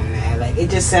grown now. Like it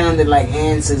just sounded like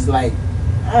answers like,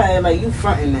 alright, like you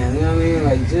fronting now. You know what I mean?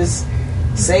 Like just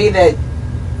say that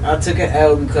I took an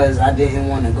L because I didn't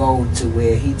want to go to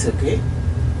where he took it,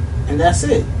 and that's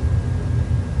it.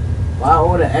 Why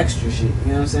all the extra shit? You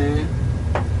know what I'm saying?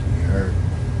 he hurt.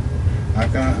 I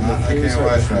can't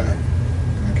watch that.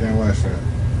 I can't watch that.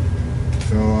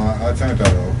 So I turned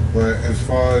that off. But as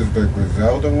far as the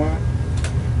Griselda one,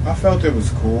 I felt it was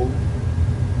cool.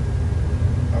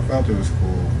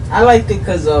 I liked it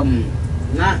because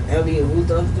not Elliot. Who's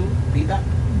the other dude? B-Dot?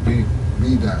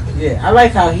 B-Dot. Yeah, I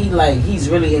like how he's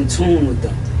really in tune with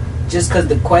them. Just because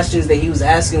the questions that he was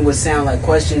asking would sound like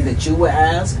questions that you would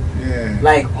ask. Yeah.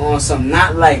 Like on some,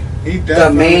 not like He the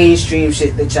definitely, mainstream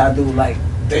shit that y'all do. Like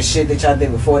the shit that y'all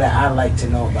did before that, I like to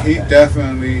know about he that.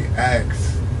 definitely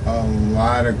asks a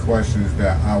lot of questions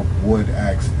that I would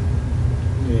ask him.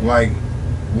 Yeah. Like,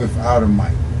 without a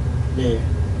mic. Yeah.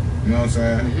 You know what I'm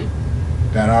saying? Mhm.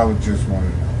 That I would just want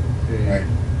to know. Yeah. Like,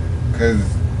 because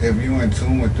if you in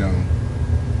tune with them,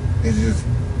 it's just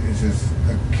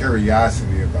a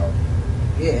curiosity about them.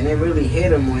 Yeah, and it really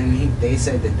hit him when they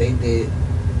said that they did.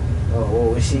 Oh,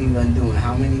 what was she gonna do in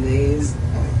how many days?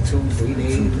 2, 3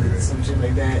 days, 2, 3 days. some shit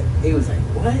like that. He was like,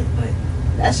 "What?" Like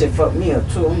that shit fucked me up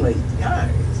too. I'm like, guys,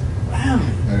 wow.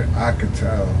 And I could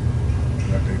tell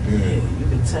what they Yeah, did. you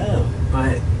can tell,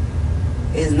 but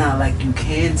it's not like you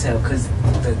can tell because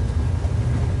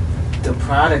the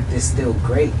product is still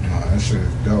great. Nah, that shit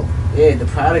is dope. Yeah, the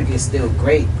product is still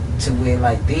great to where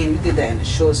like, damn, you did that in a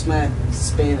short span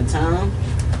of time.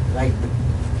 Like,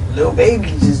 Lil Baby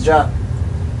just dropped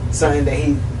something that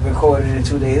he recorded in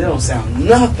 2 days. It don't sound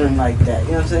nothing like that.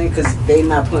 You know what I'm saying? Because they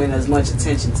not putting as much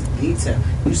attention to detail.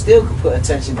 You still can put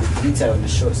attention to detail in a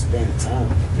short span of time.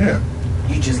 Yeah.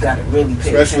 You just gotta really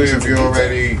pay Especially attention if to you detail.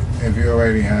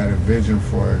 already had a vision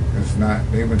for it. It's not.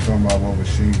 They've been talking about what was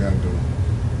she gonna do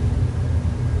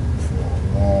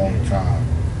for a long time.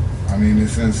 I mean,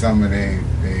 it's in some of they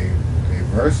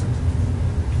verses.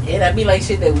 Yeah, that'd be like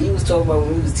shit that we was talking about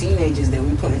when we was teenagers that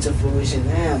we put into fruition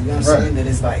now. You know what I'm saying? That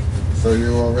it's like, So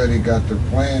you already got the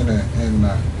plan and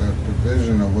the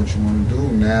vision of what you want to do.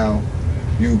 Now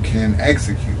you can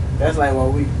execute. that's like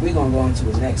what we gonna go into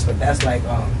it next, but that's like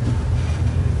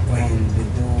when the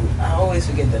dude, I always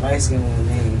forget the light skin one's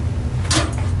name,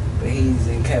 but he's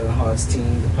in Kevin Hart's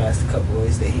team, the Plastic Cup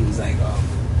Boys, that he was like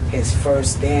his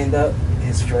first stand up,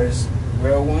 his first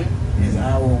real one, his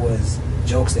hour was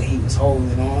jokes that he was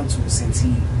holding on to since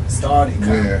he started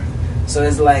comedy. Yeah. So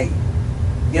it's like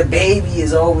your baby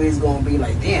is always gonna be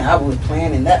like, damn, I was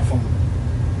planning that for me.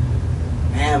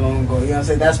 Man, long ago, you know what I'm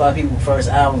saying? That's why people's first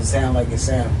albums sound like it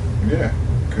sound. Yeah,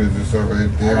 because it's already,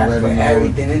 they I gotta already put know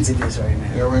everything into this right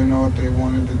they now. already know what they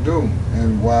wanted to do,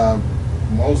 and why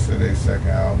most of their second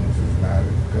albums is not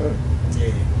as good.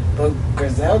 Yeah. But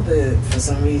Griselda, for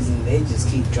some reason, they just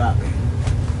keep dropping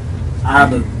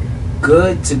either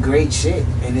good to great shit,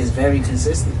 and it's very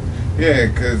consistent. Yeah,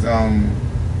 because I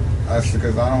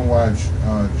don't watch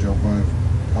Joe Budden's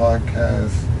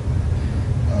podcast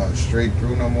straight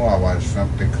through no more. I watch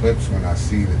the clips when I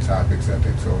see the topics that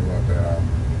they talk about that I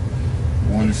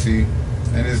want to see.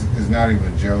 And it's not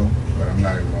even Joe, but I'm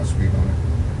not even going to speak on it.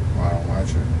 Well, I don't watch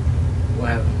it. What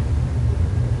happened?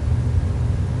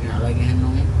 You not liking him no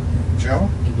more? Joe?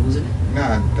 He losing it?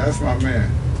 Nah, that's my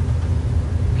man.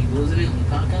 He losing it on the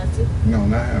podcast too? No,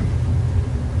 not him.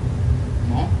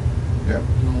 More? Yep.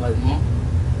 You don't like more?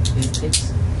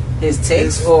 His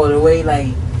takes or the way like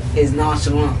his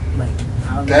nonchalant, like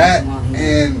how That nonchalant he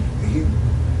is. and he.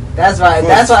 That's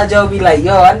why Joe be like,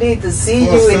 yo, I need to see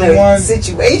For you in a someone-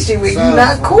 situation where Son, you're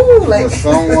not cool. Like for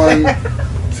someone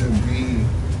to be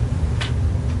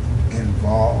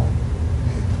involved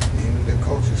in the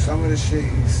culture, some of the shit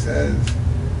he says.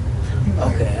 you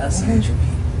like, okay, I see what you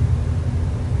mean.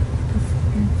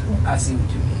 I see what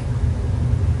you mean.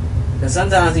 Because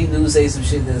sometimes he do say some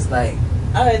shit that's like,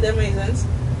 all right, that makes sense.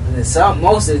 And then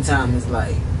most of the time it's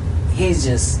like he's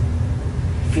just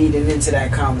feeding into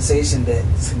that conversation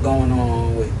that's going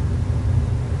on with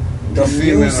the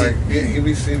music. He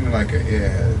be seeming like an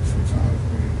airhead sometimes.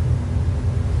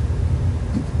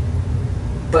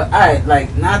 But all right,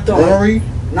 like not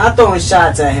throwing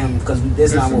shots at him because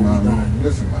that's not what we doing.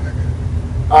 Listen, my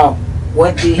nigga. Oh,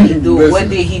 what did he do? Listen. What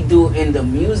did he do in the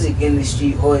music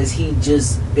industry, or is he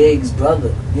just Big's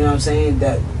brother? You know what I'm saying?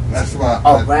 That's why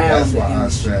around that's the why I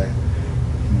industry. say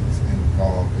he's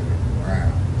involved in it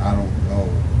around. I don't know.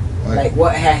 Like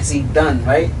what has he done,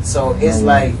 right? So I it's know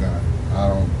like what he's done. I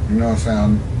don't. You know what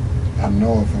I'm saying? I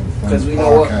know it from because the we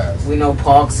podcast. know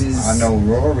Parks is. I know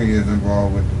Rory is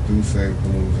involved with the Duce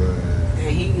Palooza. And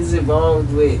he is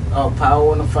involved with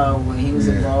Power on the Fire when he was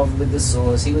Yeah. involved with the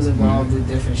Source. He was involved with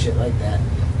different shit like that.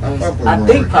 I fuck with I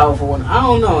Rory. think Powerful One. I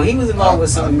don't know. He was involved with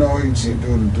I some. know he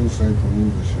do the Duce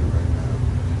Palooza shit right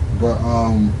now. But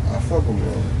I fuck with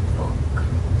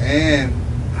Rory. And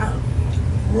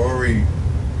Rory,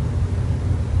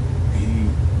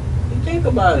 You think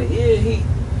about it, yeah,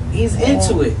 he's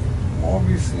into it.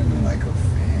 Rory seeming like a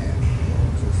fan.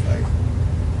 Just like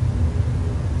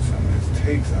some of his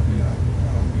takes, I be like,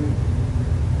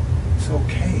 it's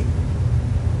okay.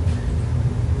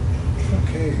 It's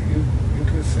okay. You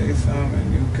could say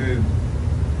something. You could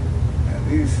at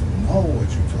least know what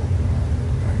you're talking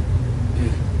about.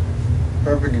 Like,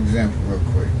 perfect example, real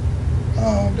quick.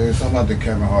 There's something about the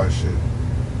Kevin Hart shit,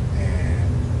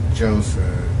 and Joe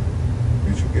said,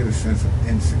 "Did you get a sense of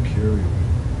insecurity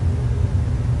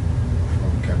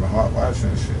from Kevin Hart watching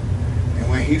this shit?" And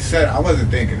when he said, I wasn't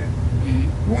thinking it.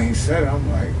 Mm-hmm. When he said it, I'm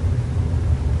like,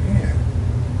 yeah.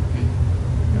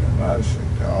 A lot of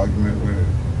shit. The argument with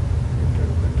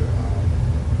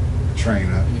the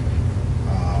trainer,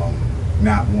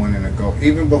 not wanting to go,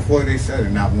 even before they said it,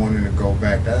 not wanting to go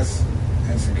back. That's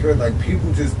insecure. Like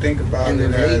people just think about And the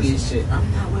it as Vegas shit.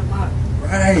 I'm not with my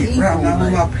right. people, I'm not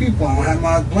with like- my people. I don't have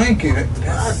my blanket.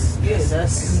 That's that's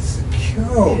insecure, yeah,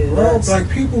 bro. that's- Like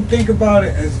people think about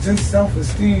it as just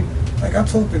self-esteem. Like I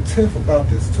talked to Tiff about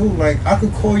this too. Like I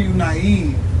could call you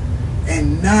naive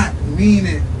and not mean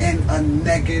it in a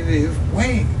negative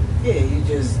way. yeah. You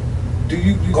just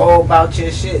You go about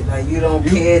your shit. Like you don't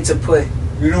care to put.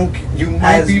 You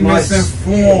might As be much-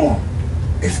 misinformed.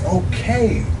 It's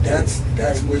okay. That's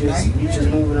you what just, life you is. just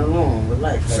moving along with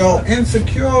life. Like, So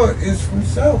insecure is from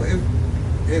self.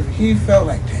 If he felt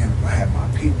like, damn, if I had my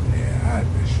people there, I'd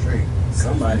be straight.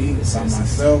 Somebody by says-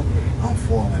 myself, I'm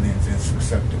falling into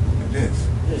susceptible to this.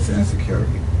 It's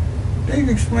insecurity. They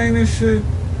explain this shit,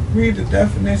 read the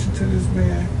definition to this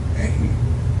man, and he,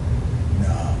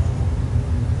 nah.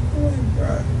 I'm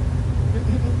like,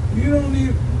 bruh, you don't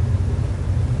need.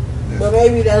 but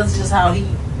maybe that's just how he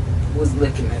was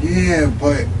looking at it. Yeah,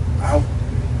 but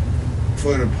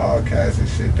for the podcast and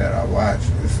shit that I watch,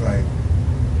 it's like,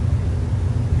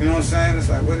 you know what I'm saying? It's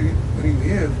like, what are you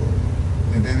here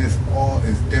for? And then it's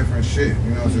different shit. You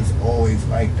know, it's just always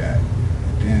like that.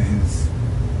 And then his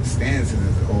stances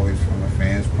is always from a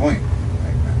fan's point.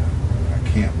 Like, nah, I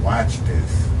can't watch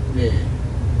this Yeah.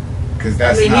 because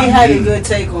that's I mean, not he had me. a good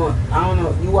take on. I don't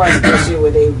know. You watched that shit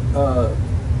where they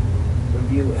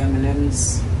review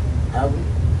Eminem's album?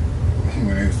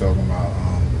 When they was talking about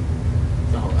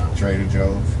The whole album. Trader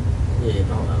Joe's. Yeah,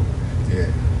 the whole album.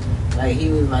 Yeah. Like he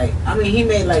was like, I mean, he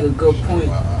made like a good point.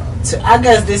 I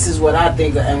guess this is what I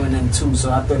think of Eminem too. So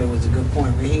I thought it was a good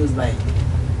point. But he was like,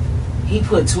 he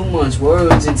put too much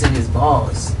words into his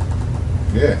bars.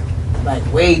 Yeah. Like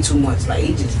way too much. Like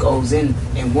he just goes in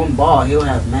one bar, he'll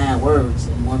have mad words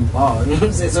in one bar. You know what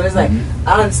I'm saying? So it's like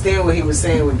I understand what he was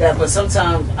saying with that, but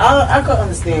sometimes I could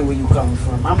understand where you coming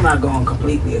from. I'm not going to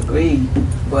completely agree,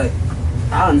 but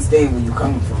I understand where you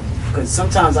coming from because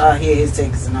sometimes I hear his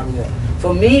takes and I be like,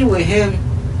 for me with him,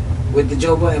 with the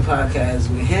Joe Budden podcast,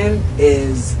 with him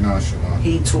is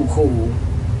he too cool.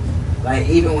 Like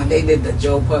even when they did the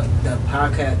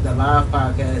podcast, the live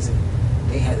podcast. And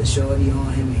they had a shorty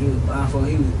on him and he was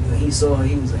blindfolded. When he saw her,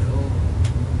 he was like, oh.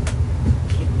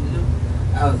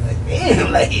 I was like,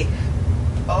 damn, like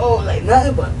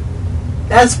nothing but.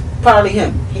 That's probably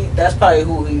him. That's probably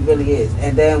who he really is.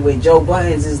 And then with Joe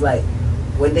Buttons, it's like,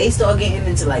 when they start getting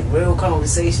into like real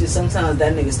conversations, sometimes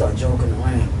that nigga start joking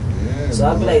around. Yeah, so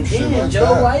I'll be like, damn, like Joe,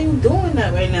 that. why you doing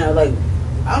that right now? Like,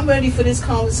 I'm ready for this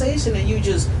conversation and you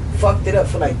just fucked it up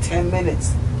for like 10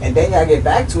 minutes. And then y'all get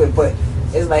back to it, but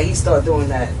it's like he started doing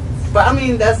that. But I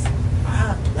mean, that's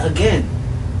again,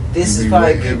 this is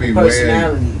probably people's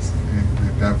personalities.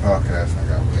 That podcast I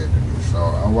got weird to me, so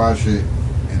I watch it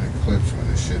in the clips when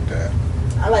it's shit that.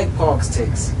 I like Parks'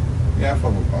 takes. Yeah, I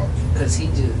fuck with Parks. Cause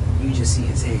you just see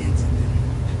his hands.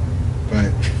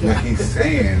 But what he's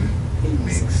saying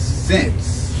makes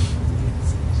sense.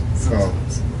 So, so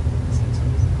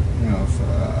I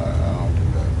don't do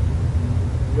that.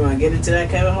 You wanna get into that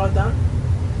Kevin Hart doc?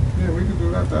 Yeah, we could do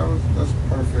that. That's a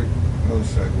perfect little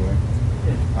segue.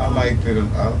 Yeah. I liked it.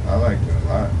 I liked it a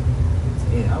lot.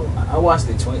 Yeah, I watched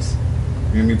it twice.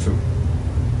 Yeah, me too.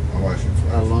 I watched it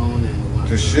twice. Alone and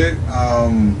the shit.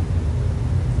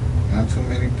 Not too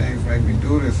many things make me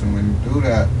do this, and when you do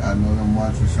that, I know I'm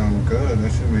watching something good.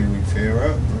 That shit make me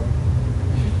tear up, bro.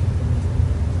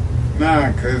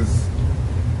 Nah, cause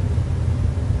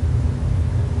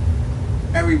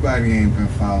everybody ain't been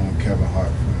following Kevin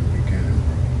Hart from the beginning,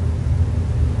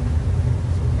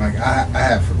 bro. Like I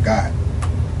had forgot.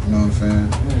 You know what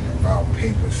I'm saying? About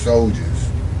Paper Soldiers.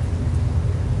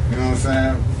 You know what I'm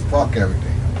saying? Fuck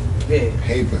everything. Yeah.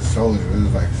 Paper Soldiers. It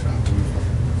was like something.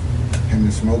 Him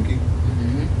and Smokey.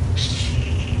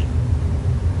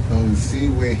 So to see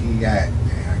where he at,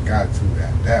 man, I got to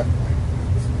at that point.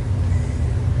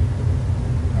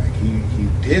 Like he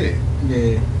did it. Yeah.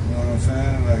 You know what I'm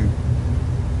saying? Like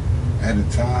at a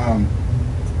time.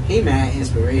 He mad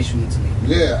inspirational to me.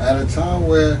 Yeah, at a time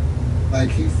where like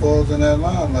he falls in that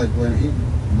line, like when he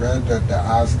read that the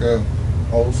Oscar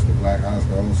host, the black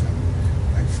Oscar host,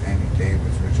 like Sammy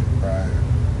Davis, Richard Pryor,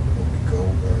 Whoopi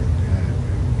Goldberg, and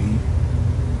me.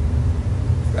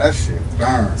 That shit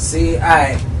burns. See,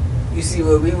 you see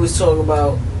what we was talking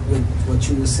about with what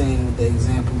you were saying with the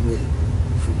example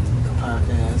from the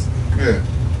podcast. Yeah.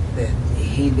 That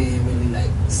he didn't really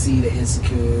like see the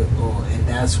insecure, and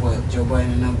that's what Joe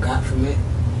Budden and them got from it.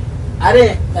 I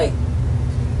didn't like.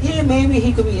 Yeah, maybe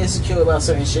he could be insecure about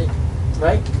certain shit,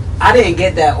 right? I didn't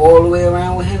get that all the way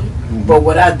around with him, but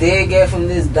what I did get from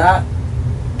this doc,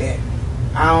 that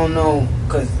I don't know,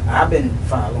 cause I've been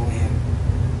following him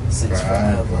since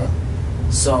forever.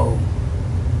 So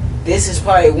this is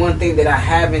probably one thing that I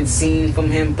haven't seen from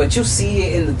him, but you see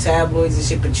it in the tabloids and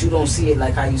shit, but you don't see it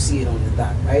like how you see it on the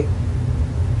doc, right?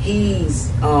 He's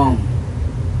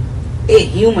it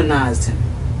humanized him.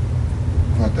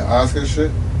 What, the Oscar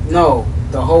shit? No,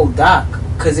 the whole doc,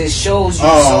 cause it shows you.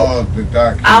 The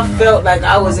doc. I felt like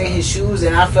I was in his shoes,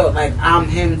 and I felt like I'm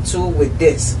him too with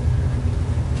this.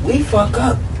 We fuck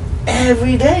up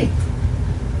every day.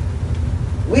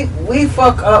 We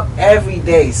fuck up every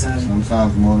day, son.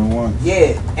 Sometimes more than once.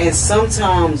 Yeah, and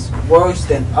sometimes worse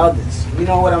than others. You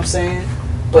know what I'm saying?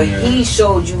 But he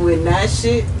showed you in that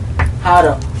shit how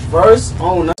to first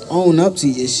own up to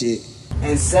your shit,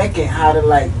 and second how to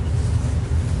like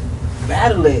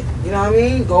battle it. You know what I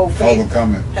mean? Go face,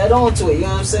 overcome it, head on to it. You know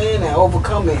what I'm saying? And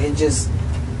overcome it, and just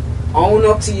own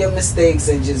up to your mistakes,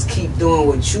 and just keep doing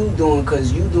what you doing,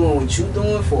 cause you doing what you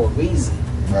doing for a reason.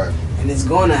 Right. And it's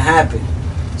gonna happen.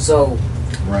 So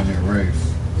run your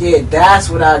race. Yeah, that's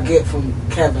what I get from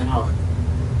Kevin Hart.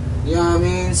 You know what I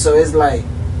mean? So it's like,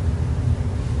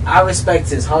 I respect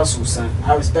his hustle, son.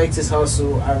 I respect his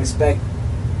hustle. I respect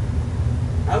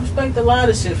a lot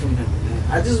of shit from him,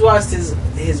 man. I just watched his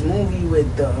movie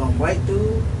with the white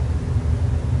dude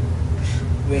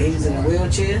where he was in a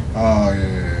wheelchair. Oh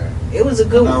yeah. It was a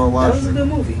good one. That was a good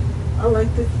movie. I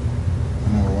liked it.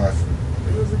 I never watched it.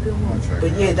 It was a good movie.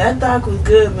 But yeah, that doc was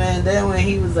good, man. Then when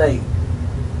he was like,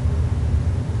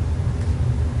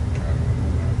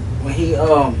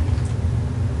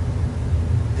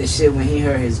 the shit when he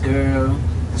hurt his girl,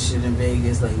 the shit in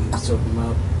Vegas, like we was talking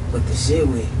about, but the shit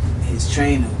with his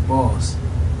trainer, boss,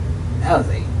 I was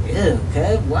like, ew,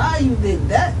 Kev, why you did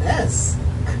that? That's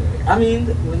crazy. I mean,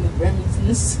 when the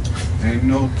Remington's... Ain't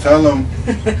no tell him.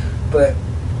 But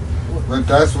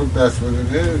that's what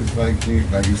it is. Like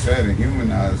you said, it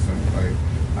humanized him. Like,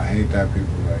 I hate that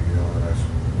people like, yo, that's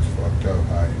fucked up. You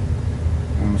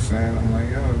know what I'm saying? I'm like,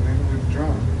 yo, the nigga was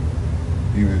drunk.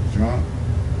 He was drunk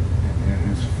and in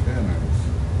his feelings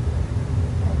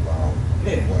about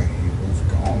what he was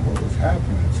going, what was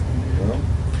happening to him, bro.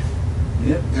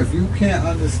 yep. If you can't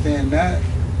understand that,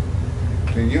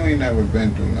 then you ain't never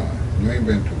been through nothing. You ain't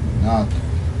been through nothing.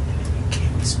 You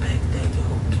can't respect that, yo.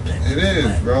 It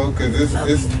is, bro, because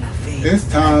it's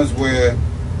times where,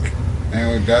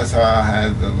 and that's how I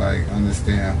had to like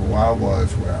understand who I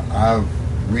was, where I've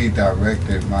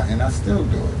redirected and I still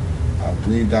do it. I've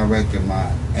redirected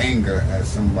my anger at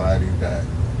somebody that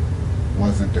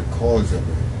wasn't the cause of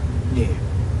it. Yeah. You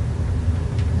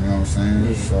know what I'm saying?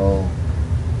 Yeah. So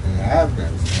it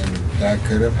happens, and that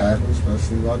could have happened,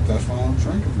 especially that's why I don't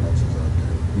drink as much as I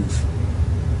do.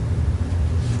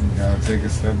 You gotta take a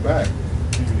step back.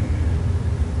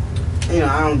 You know,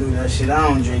 I don't do that shit. I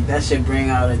don't drink. That shit bring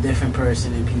out a different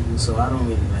person in people, so I don't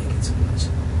really like it too much.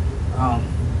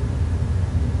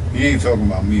 He ain't talking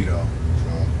about me though.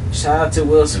 So Shout out to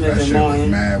Will Smith and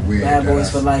Martin. Mad weird. Bad Boys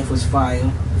for Life was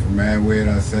fire. It's mad weird.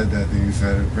 I said that, then you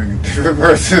said it bring a different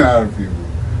person out of people.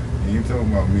 You ain't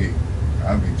talking about me.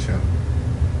 I'll be chilling.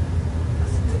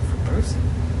 That's a different person.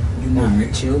 You're not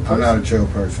a chill person. I'm not a chill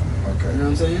person. Okay. You know what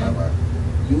I'm saying? All right.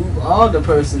 You are the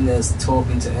person that's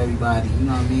talking to everybody, you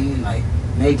know what I mean? Like,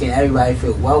 making everybody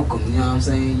feel welcome, you know what I'm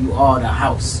saying? You are the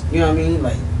house, you know what I mean?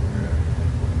 Like,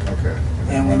 yeah. Okay.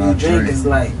 And when you drink, it's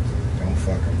like, don't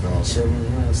fucking talk. Chilling, you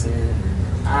know what I'm saying?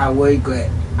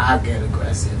 I get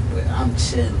aggressive, but I'm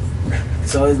chilling.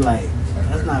 So it's like,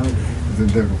 that's not really... It's a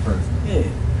different person. Yeah.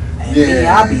 And me,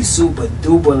 I be super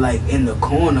duper, like, in the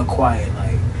corner quiet,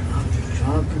 like, I'm just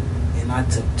drunk. I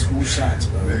took 2 shots,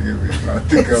 bro. Nigga be about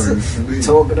to go to sleep.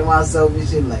 Talking to myself and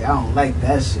shit, like, I don't like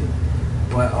that shit.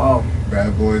 But,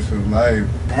 Bad Boys for Life.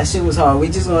 That shit was hard. We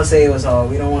just gonna say it was hard.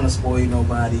 We don't want to spoil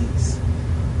nobody's.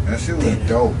 That shit was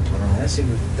dope, bro. That shit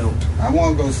was dope. I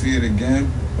want to go see it again,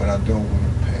 but I don't want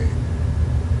to pay.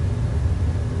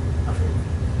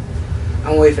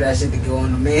 I'm waiting for that shit to go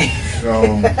on the man. So,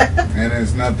 and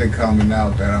there's nothing coming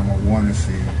out that I'm gonna want to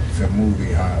see. It's a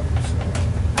movie hop. So.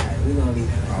 We're gonna leave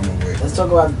that. I'm gonna wait. Let's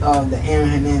talk about the Aaron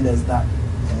Hernandez doc.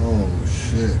 Oh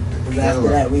shit! Because after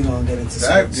that, we're gonna get into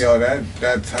that. Yo,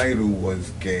 that title was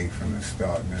gay from the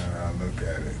start. Now that I look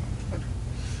at it.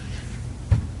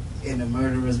 In the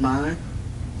murderer's mind.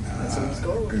 Nah, that's what it's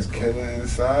called. The killer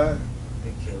inside.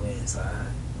 The killer inside.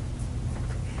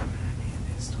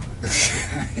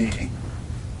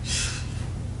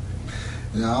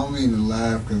 Yeah, I don't mean to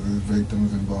laugh because there's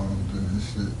victims involved in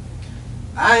this shit.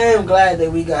 I am glad that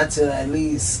we got to at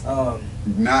least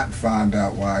not find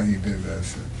out why he did that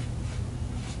shit.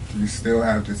 You still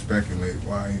have to speculate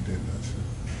why he did that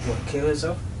shit. What, kill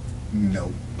himself?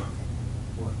 Nope.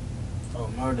 What? Oh,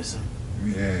 murder some.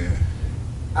 Yeah.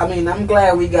 I mean, I'm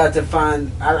glad we got to find.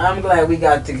 I'm glad we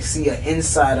got to see an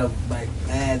inside of like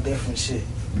mad different shit.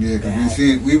 Yeah, because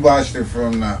we watched it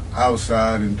from the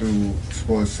outside and through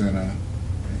Sports Center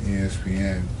and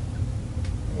ESPN.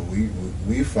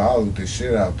 We followed the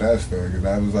shit out that story because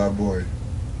that was our boy.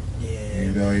 Yeah.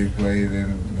 You know, he played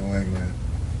in New England.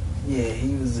 Yeah,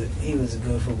 he was a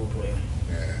good football player.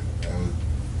 Yeah, that was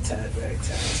very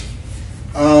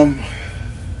talented.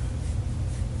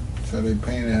 So they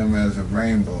painted him as a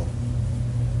rainbow.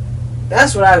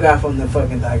 That's what I got from the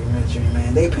fucking documentary,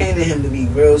 man. They painted him to be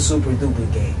real super duper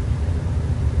gay.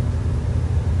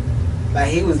 Like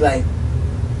he was like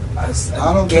a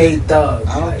gay thug.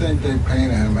 I don't think they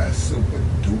painted him as super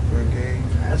duper gay.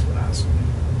 That's what I was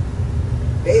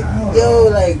saying.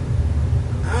 Like,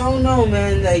 I don't know,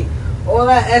 man. Like, all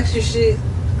that extra shit,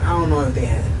 I don't know if they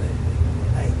had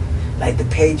it. Like the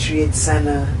Patriot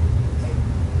Center.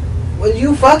 Like, was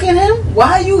you fucking him?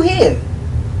 Why are you here?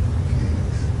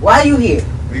 Why are you here?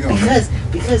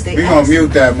 Because they we gonna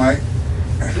mute that, Mike.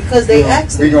 Because they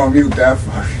asked me. We gonna mute that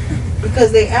fuck.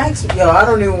 Because they asked me. Yo, I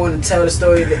don't even want to tell the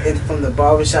story from the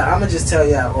barbershop. I'm gonna just tell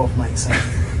y'all off mic, son.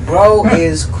 Bro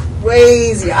is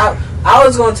crazy. I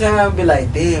was gonna tell him and be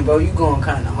like, damn, bro, you going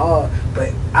kind of hard.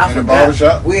 But I forgot. In the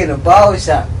barbershop? We in the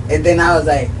barbershop. And then I was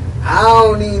like, I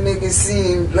don't need niggas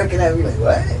see him looking at me like,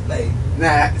 what? Like,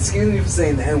 nah, excuse me for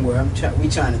saying the N-word. We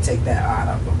trying to take that out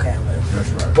of vocabulary.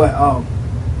 That's right. But,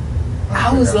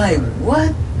 I was like,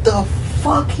 what the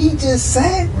fuck he just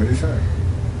said? What did he say?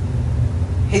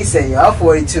 He said, "Yo, I'm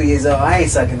 42 years old. I ain't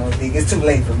sucking no dick. It's too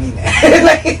late for me now."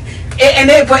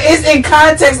 But it's in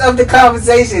context of the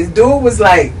conversations. Dude was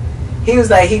like,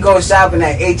 he goes shopping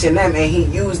at H&M and he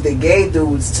used the gay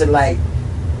dudes to like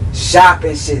shop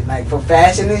and shit, like for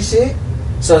fashion and shit.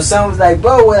 So someone was like,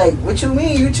 "Bro, what you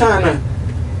mean you trying to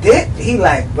dip?" He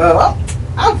like, "Bro,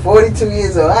 I'm 42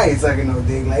 years old. I ain't sucking no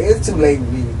dick. Like, it's too late for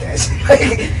me with that shit."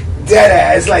 Like, dead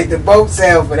ass. Like, the boat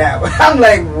sailed for that one. I'm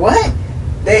like, what?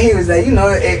 Then he was like,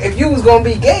 if you was gonna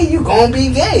be gay, you gonna be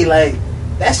gay. Like,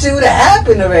 that shit would have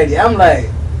happened already. I'm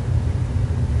like,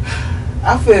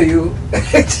 I feel you.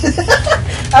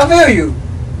 I feel you.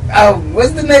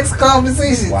 What's the next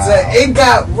conversation? Wow. So it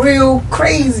got real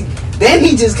crazy. Then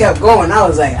he just kept going. I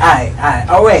was like,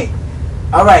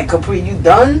 all right, Capri, you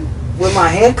done with my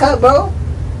haircut, bro?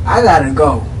 I gotta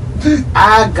go.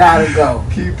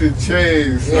 Keep the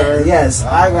change, sir. Yeah, yes,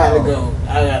 I gotta go.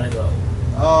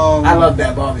 I love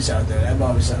that barbershop though. That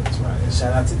barbershop is right.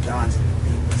 Shout out to Don.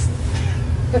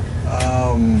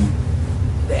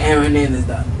 The Aaron is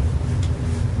the.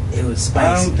 It was spicy.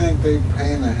 I don't think they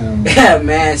painted him. Yeah,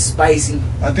 man, spicy.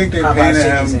 I think they painted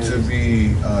him to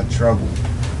be trouble.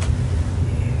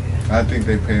 Yeah. I think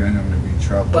they painted him to be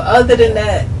trouble. But other than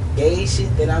that gay shit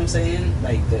that I'm saying,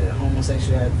 like the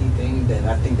homosexuality thing that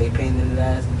I think they painted it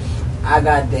as, I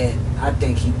got that. I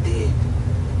think he did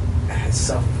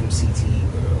suffer from CTE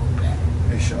real bad.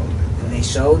 They showed it. And they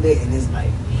showed it, and it's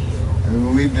like, I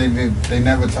mean, they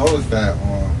never told us that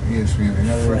on ESPN. They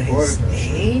never reported that.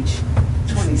 Age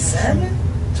 27,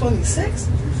 26.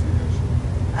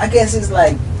 I guess it's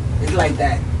like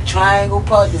that triangle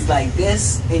part is like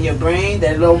this in your brain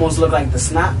that it almost look like the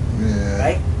snot. Yeah.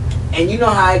 Right. And you know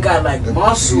how it got like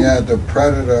muscle. Yeah, the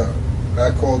predator.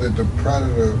 I called it the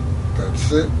predator. That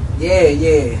shit. Yeah.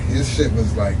 His shit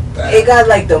was like that. It got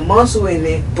like the muscle in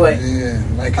it, but yeah,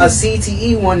 like a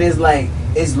CTE one is like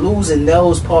it's losing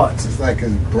those parts. It's like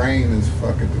his brain is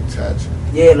fucking detaching.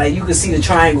 Yeah, like you can see the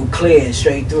triangle clear and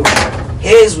straight through.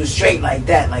 His was straight like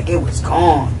that, like it was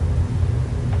gone.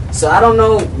 So I don't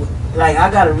know, like I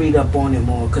gotta read up on it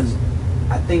more because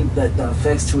I think that the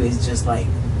effects to it is just like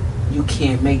you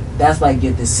can't make. That's like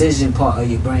your decision part of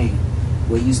your brain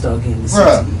where you start getting the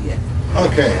CTE. Yeah.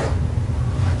 Okay.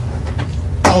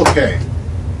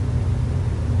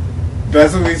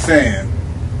 That's what we're saying.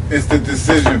 It's the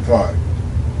decision part.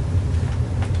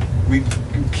 You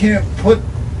can't put.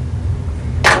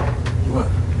 What?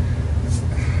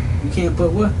 You can't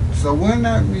put what? So wouldn't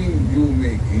that mean you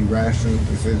make irrational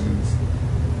decisions?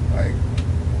 Like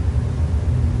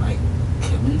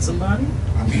killing somebody?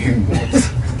 I mean,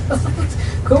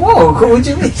 Come on, what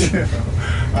you mean?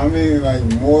 I mean, like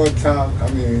more time. I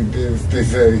mean, they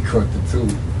said he caught the two.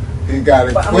 He got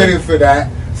acquitted for that,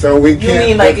 so we can't. You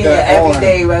mean like in your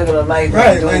everyday regular life,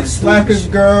 right? Like slap his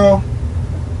girl.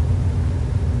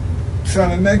 So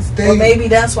the next day. Well, maybe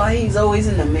that's why he's always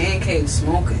in the man cave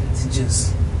smoking to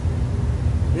just,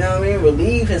 you know what I mean,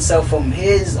 relieve himself from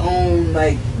his own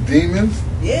like demons.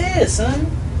 Yeah, son.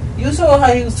 You saw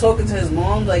how he was talking to his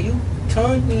mom, like you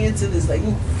turned me into this, like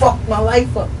you fucked my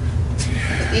life up.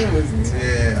 He was.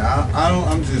 Yeah, I don't.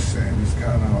 I'm just saying, it's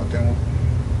kind of hard. Then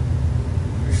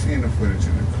we seen the footage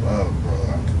in the club, bro.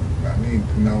 I need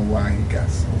to know why he got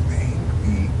so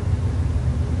angry.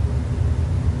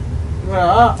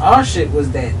 Well, our shit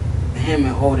was that him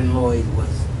and Odin Lloyd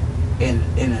was in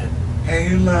a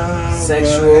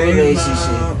sexual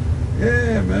relationship.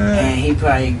 Yeah, man.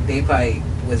 And they probably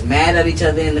was mad at each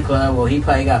other in the club, or he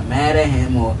probably got mad at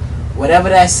him, or whatever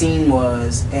that scene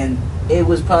was, and it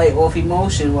was probably off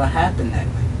emotion what happened that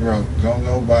night. Bro, don't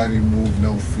nobody move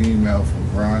no female for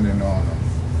grinding on them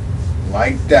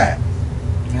like that.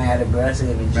 Mad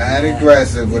aggressive. Mad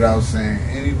aggressive without saying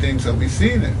anything, so we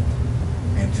seen it.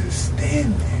 And just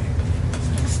stand there.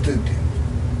 So he stood there.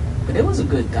 But it was a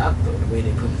good doc though, the way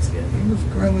they put it together. He was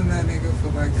grilling that nigga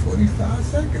for like 45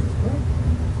 seconds, bro.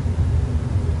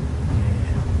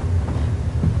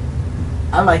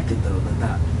 Yeah. I liked it though, the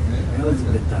doc. Yeah, it was a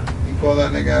good doc. He called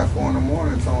that nigga at 4 in the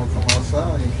morning, told him to come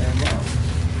outside, he came out.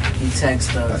 He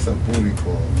texted us. That's a booty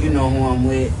call, bro. You know who I'm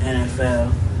with,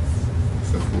 NFL.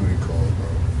 It's a booty call, bro.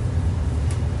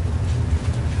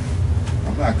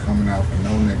 I'm not coming out for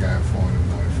no nigga at 4 in the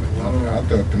morning for nothing. I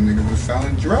thought them niggas was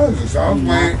selling drugs, so I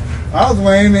was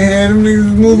waiting to hear them niggas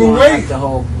was moving weight.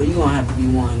 But you gonna have to be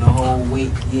wanting the whole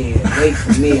weight, weight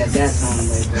for me at that time,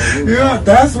 like, bro. Yeah,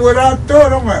 that's what I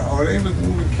thought. I'm like, oh, they was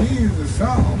moving keys or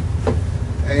something.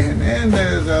 Hey,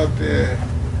 Hernandez out there,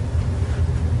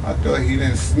 I thought he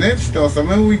didn't snitch though. So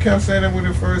remember we kept saying that when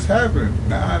it first happened.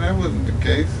 Nah, that wasn't the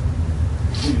case.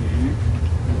 Mm-hmm.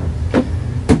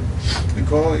 The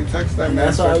call, he text that And man.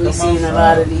 that's why said, we "Come seen a outside."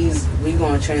 lot of these. We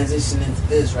gonna transition into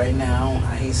this right now.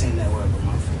 I hate saying that word, but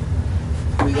my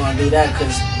fault. We gonna do that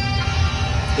because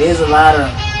there's a lot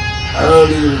of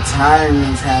early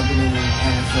retirements happening in the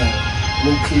NFL.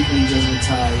 Luke Kuechly just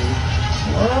retired.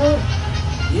 What?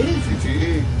 Yeah.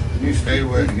 CTE. He stayed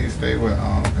with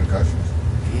concussions.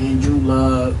 Andrew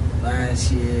Luck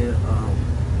last year.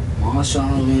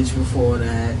 Marshawn Lynch before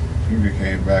that. He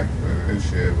became back for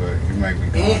this year, but he might be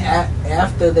gone. And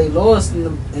after they lost in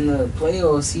the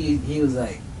playoffs, he was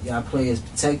like, "Y'all players,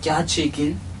 protect y'all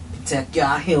chicken, protect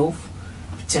y'all health,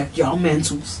 protect y'all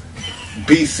mentals."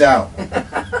 Beast out.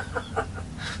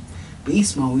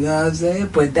 Beast mode, you know what I'm saying?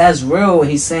 But that's real what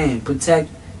he's saying. Protect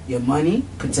your money,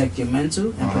 protect your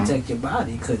mental, and protect your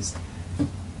body, because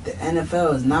the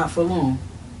NFL is not for long.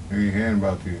 You hearing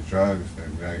about these drugs that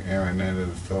like Aaron Hernandez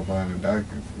was talking about in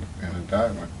the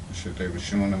document. The shit they were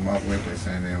shooting them up with, they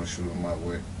saying they don't shoot them up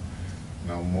with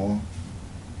no more.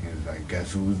 He was like,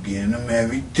 guess who's getting them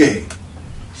every day?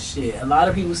 Shit, a lot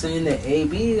of people saying that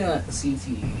AB got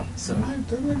CTE. So Right,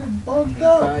 that nigga bugged he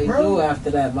out, probably bro. do after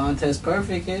that Vontaze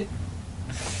Perfect hit.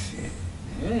 Shit.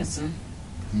 Yeah, son.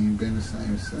 He ain't been the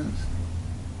same since.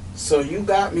 So you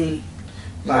got me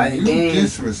by Yeah, the you game.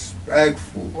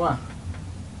 disrespectful. Why?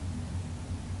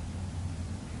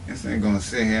 This ain't gonna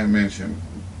sit here and mention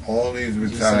all these You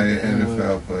retired said the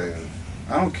NFL players.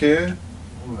 I don't care.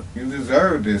 What? You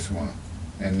deserve this one.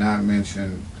 And not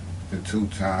mention the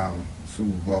 2-time Super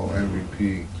Bowl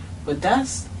MVP, But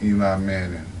that's Eli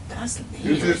Manning. he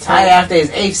You just retired told- after his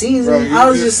 8th season. Bro, you I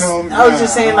was told me-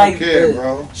 just saying I like don't care, the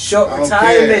bro. short I don't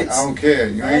retirements. care. I don't care.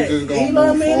 You ain't just gonna Eli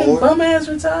move Manning, forward. bum ass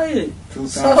retired. 2-time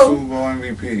So- Super Bowl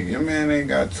MVP. Your man ain't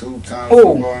got 2-time Who?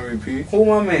 Super Bowl MVP. Who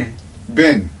my man?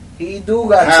 Ben. He do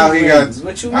got How two he rings. got?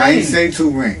 What you mean? I ain't say 2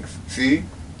 rings. See?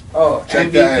 Oh,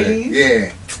 Check that.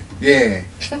 MVPs?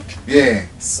 Yeah.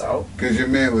 So. Cause your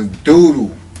man was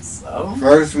doodle. So.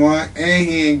 First one, and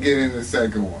he ain't getting the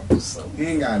second one. So. He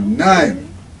ain't got none.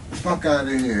 Fuck out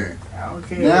of here. I don't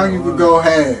care. Now you can go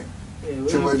ahead Yeah, we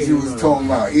to don't what care you was about talking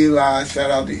about. Eli, shout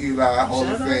out to Eli, Hall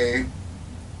Shout of out. Fame.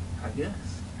 I guess.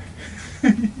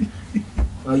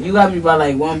 Well, you got me by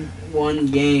like one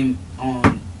game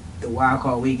on the wild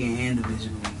card weekend and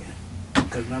divisional weekend.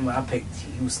 Because remember, I picked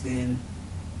Houston.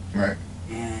 Right.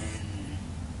 And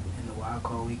in the wild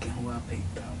card weekend, who I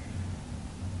picked up?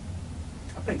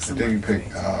 I picked I somebody. think you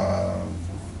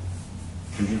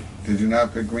picked. Did you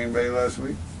not pick Green Bay last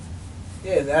week?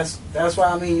 Yeah, that's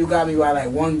why I mean you got me by like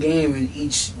one game in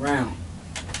each round.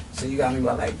 So you got me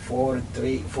by like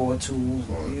 4-3,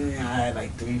 4-2. Yeah, I had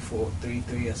like 3-4,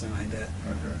 3-3 or something like that.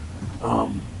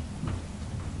 Okay.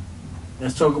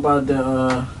 Let's talk about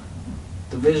the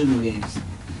divisional games.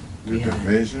 The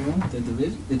divisional?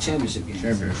 The championship games.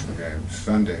 Championship game.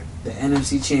 Sunday. The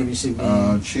NFC championship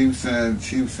game. Chiefs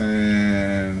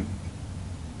and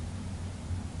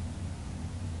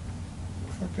what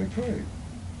the fuck they played?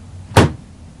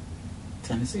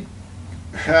 Tennessee.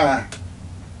 Ha!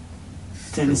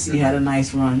 Tennessee had a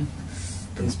nice run.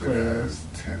 This Stupid playoffs. ass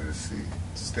Tennessee.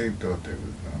 They thought they was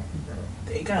done, bro.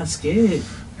 They got scared.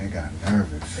 They got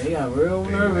nervous. They got real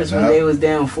They nervous went when up. they was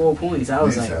down 4 points. I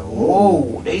was They like, said,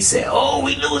 whoa. They said, oh,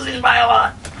 we losing by a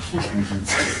lot.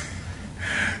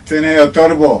 Tannehill, throw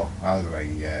the ball. I was like,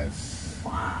 yes.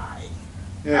 Why?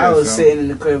 Yeah, I was so, sitting in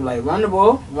the crib like, run the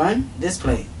ball, run this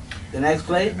play, the next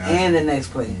play, and the next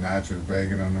play, Not just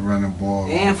begging on the running ball.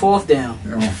 and fourth down.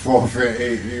 On 4th and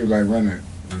 8, he was like, run it.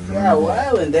 Just run Yeah, the ball.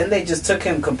 well, and then they just took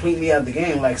him completely out of the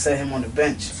game, like set him on the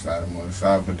bench. Slide him on the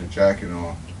side, put the jacket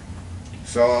on.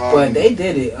 So, But they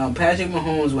did it. Patrick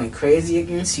Mahomes went crazy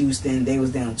against Houston. They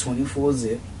was down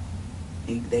 24-0.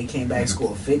 They came back,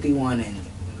 scored 51, and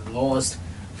lost.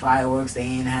 Fireworks. They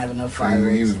ain't have enough he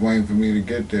fireworks. was waiting for me to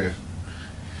get there.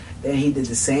 Then he did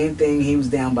the same thing. He was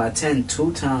down by 10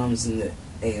 2 times in the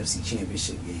AFC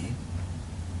Championship game.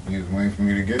 He was waiting for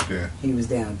me to get there. He was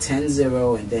down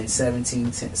 10-0 and then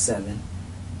 17-7,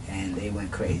 and they went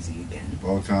crazy again.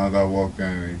 Both times I walked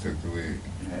in, he took the lead.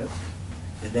 Yep.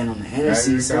 And then on the How did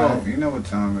NFC it side, go? You know what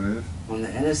time it is. on the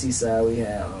NFC side, we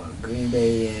had Green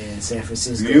Bay and San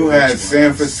Francisco. You had Which San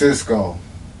ones? Francisco.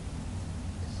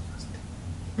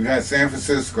 We had San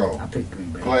Francisco I picked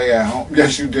Green Bay. play at home.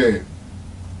 Yes, you did.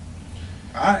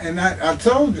 I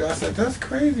told you. I said that's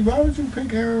crazy. Why would you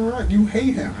pick Aaron Rodgers? You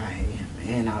hate him. I hate him,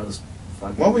 man. I was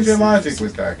fucking. What was your San logic Francisco.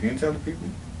 with that? Can you tell the people?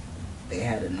 They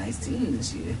had a nice team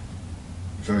this year.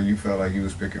 So you felt like you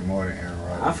was picking more than Aaron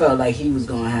Rodgers. I felt like he was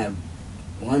gonna have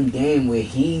one game where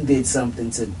he did something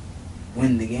to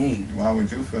win the game. Why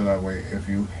would you feel that way if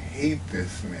you hate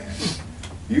this man?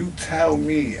 You tell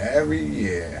me every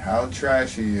year how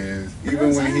trash he is,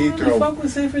 even when he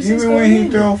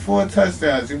throw 4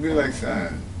 touchdowns, you be like,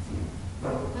 son.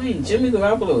 I mean, Jimmy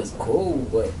Garoppolo is cool,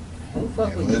 but who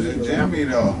fuck with Jimmy Jimmy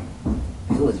though?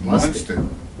 He was Mustard,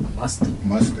 something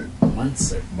like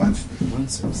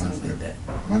that.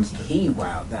 Munster. He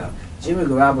wilded out. Jimmy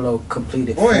Garoppolo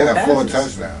completed Boy, 4 he had 4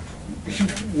 passes.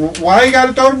 touchdowns. Why you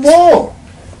gotta throw the ball?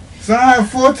 Son had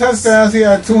 4 touchdowns. He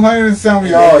had 200 and some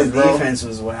yards, The bro. defense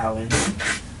was wilding.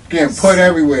 Getting put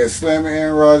everywhere, slamming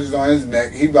Aaron Rodgers on his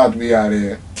neck. He about to be out of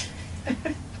here.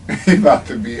 He about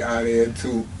to be out of here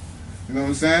too. You know what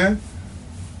I'm saying?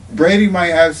 Brady might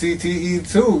have CTE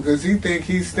too because he think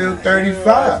he's still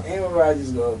 35. Aaron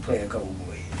Rodgers gonna play a couple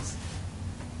more years.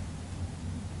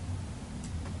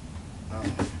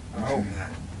 I hope not.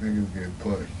 Niggas get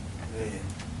pushed. Yeah.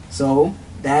 So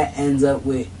that ends up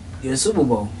with your Super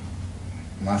Bowl,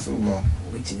 My Super Bowl.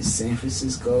 which is San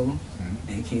Francisco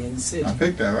and Kansas City. I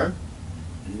picked that, right?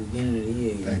 In the beginning of the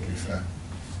year. Thank you, sir.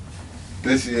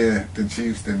 This year, the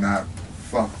Chiefs did not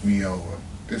fuck me over.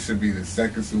 This should be the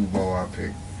second Super Bowl I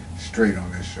picked straight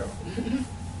on this show.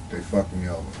 They fucked me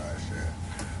over last year.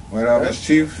 Whatever,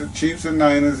 Chiefs and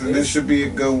Niners, and this should be a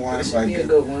good one. This should be a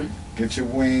good one. Get your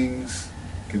wings,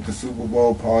 get the Super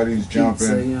Bowl parties jumping.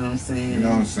 Pizza, you know what I'm saying? You know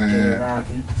what I'm saying? Get it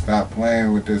rocking. Stop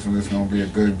playing with this one. It's going to be a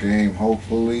good game.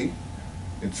 Hopefully,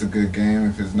 it's a good game.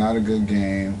 If it's not a good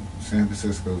game, San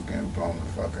Francisco's getting blown the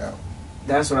fuck out.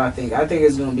 That's what I think. I think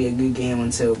it's going to be a good game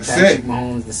until Patrick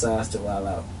Mahomes decides to wild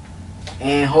out.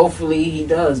 And hopefully he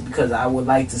does, because I would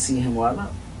like to see him wild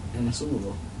out in the Super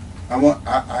Bowl.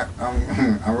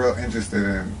 I'm real interested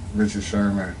in Richard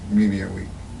Sherman Media Week.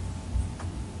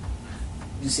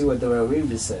 You see what Darrell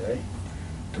Reeves said, right?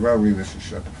 Darrell Reeves should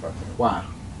shut the fuck up. Why?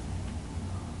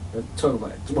 Let's talk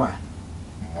about it. Why?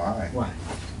 Why? Why?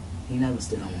 He never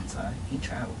stood on one side. He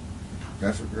traveled.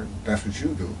 That's what you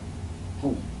do.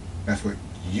 Who? That's what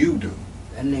you do.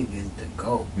 That nigga is the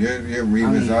GOAT. You're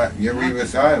Reeves. You're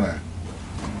Reeves Island.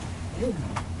 Yeah.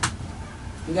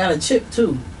 He got a chip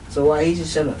too. So why he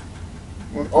just shut up?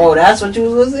 What? Oh, that's what you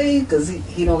was gonna say? Cause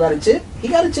he don't got a chip? He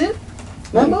got a chip.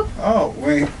 Remember? Oh,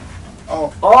 wait. Oh,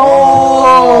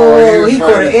 he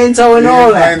caught an into and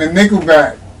all that. He was playing the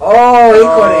Nickelback. Oh, he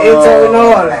caught an into and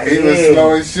all that. He was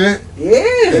slow as shit.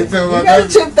 Yeah. He about got a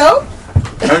chip though.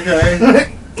 Okay.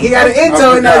 He got an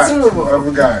into in that Super Bowl. I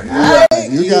forgot.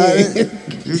 You got it.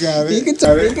 You got it. He can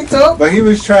talk. He can talk. But he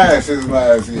was trash his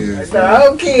last year. So.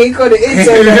 No, okay, he caught an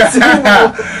into in that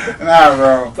Super Bowl. Nah,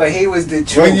 bro. But he was the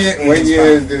truth. What year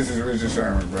is this? Is Richard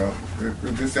Sherman, bro?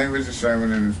 This ain't Richard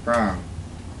Sherman in his prime.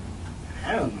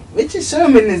 I don't know. Richard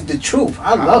Sherman is the truth.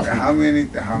 I love him. How many?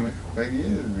 What year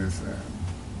is this?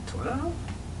 12?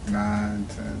 9,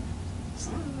 10,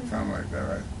 something like that,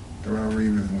 right? Darrell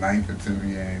Reeves is 9 for 2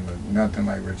 years, but nothing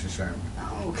like Richard Sherman.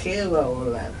 I don't care about all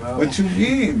that, bro. What you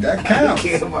mean? That I don't counts.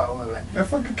 care about all that. That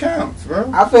fucking counts,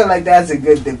 bro. I feel like that's a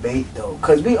good debate, though,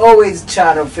 because we always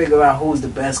try to figure out who's the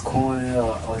best corner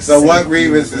or So what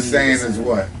Reeves is saying is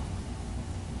what?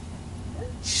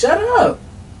 Shut up.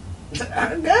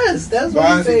 I guess that's Why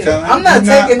what he's is he saying. telling I'm him? not He's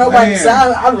not taking nobody's playing.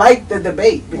 side. I like the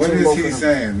debate between What is both he of them.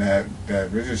 saying?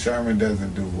 That Richard Sherman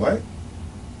doesn't do what?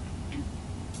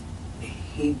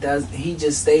 He does. He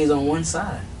just stays on one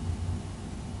side.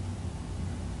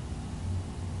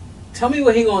 Tell me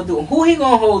what he gonna do. Who he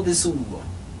gonna hold this Super Bowl?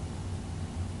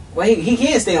 Well, he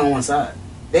can't stay on one side.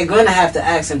 They're gonna have to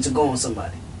ask him to go on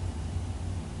somebody.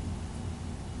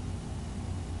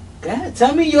 Go ahead.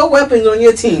 Tell me your weapons on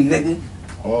your team, nigga.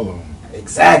 All of them.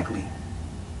 Exactly.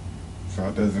 So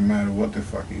it doesn't matter what the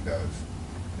fuck he does.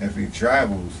 If he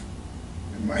travels,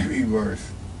 it might be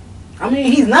worse. I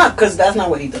mean, he's not, because that's not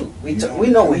what he do. We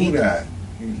know what he do.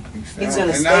 He's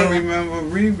gonna and stay I on- remember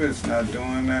Reeves not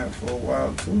doing that for a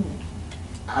while too.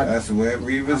 That's where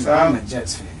Reeves I'm a Island.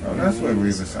 Jets fan. Oh, that's where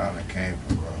Reeves Island came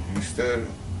from, bro. He stood.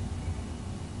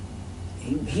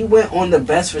 He went on the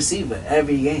best receiver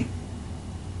every game.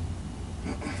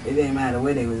 It didn't matter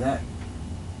where they was at.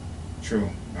 True,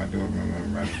 I do remember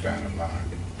him running down the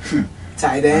line.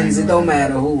 Tight ends, it don't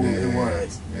matter who Yeah, it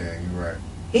was. Yeah, you're right.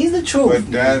 He's the truth.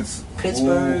 But that's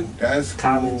Pittsburgh, that's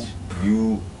college. who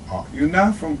you are. You're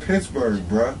not from Pittsburgh,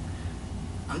 bruh.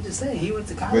 I'm just saying, he went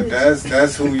to college. But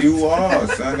that's who you are,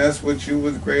 son. That's what you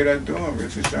was great at doing.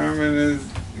 Richard Sherman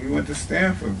he went to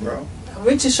Stanford, bro.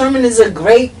 Richard Sherman is a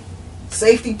great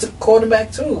safety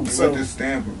quarterback too. He went So to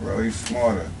Stanford, bro. He's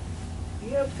smarter.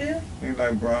 he up there. He's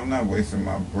like, bro, I'm not wasting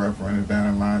my breath running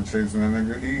down the line chasing that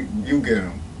nigga. You get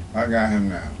him. I got him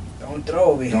now. Don't throw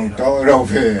over here. Don't throw it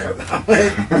over here. I'm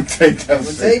gonna Take that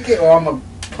shit. take it or I'm gonna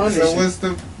punish So you. what's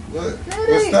the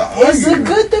It's a argument?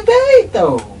 good debate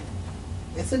though.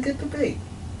 It's a good debate.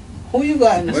 Who you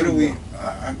got in the Where Super do we? Bowl?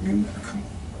 Come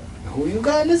on, Who you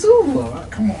got in the Super Bowl?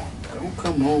 come on. Don't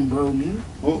come on, bro. Man.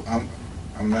 Who?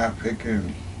 I'm not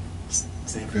picking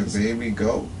San the Francisco. baby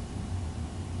goat.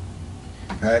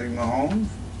 Patty Mahomes.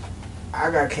 I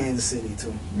got Kansas City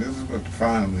too. This is what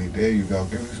finally. There you go.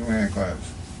 Give me some hand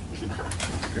claps.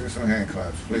 Give me some hand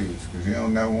claps, please, because you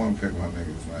don't never want to pick my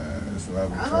niggas, man. It's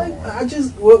 11 I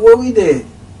just what we did.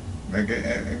 Like, get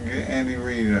Andy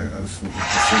Reid a Super Bowl in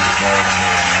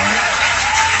there, man.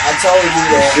 I told you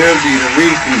that. Should be the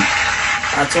repeat.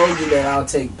 I told you that I'll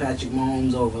take Patrick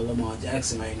Mahomes over Lamar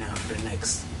Jackson right now for the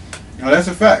next No, that's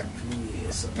a fact. few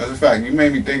years. So. That's a fact. You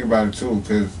made me think about it too,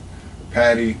 because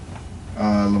Patty,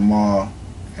 Lamar,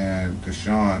 and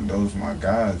Deshaun, those are my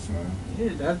guys, man. Yeah,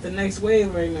 that's the next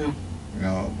wave right now. You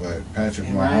know, but Patrick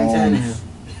And Ryan Mahomes,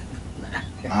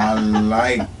 I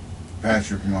like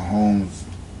Patrick Mahomes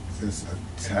just a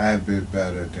tad bit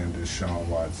better than Deshaun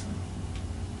Watson.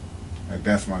 Like,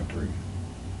 that's my three.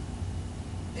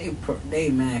 They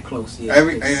mad close. Yeah.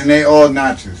 And they all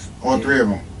notches, all Yeah. three of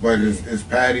them. But Yeah. it's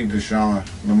Patty, Deshaun,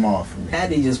 Lamar for me.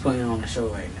 Patty just putting on the show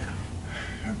right now.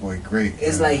 That boy great.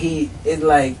 It's man.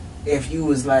 like if you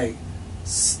was like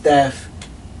Steph,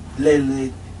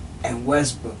 Lillard, and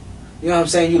Westbrook. You know what I'm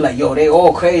saying? You like, yo, they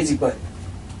all crazy, but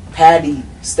Patty,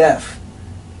 Steph,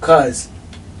 cause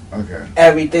Okay.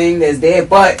 everything that's there,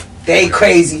 but they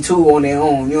crazy too on their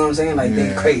own. You know what I'm saying? Like they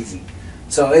Yeah. crazy.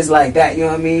 So it's like that. You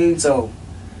know what I mean? So,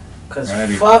 cause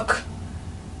Patty. fuck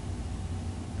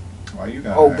Why you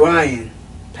got O'Brien,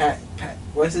 Pat,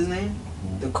 what's his name?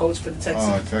 The coach for the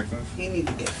Texans. Texans? He need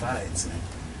to get fired, son.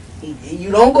 You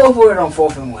don't go for it on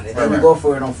 4th and 1, and then Right. you go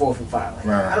for it on 4th and 5. Like,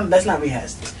 Right. let's not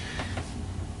rehash this.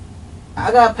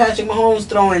 I got Patrick Mahomes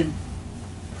throwing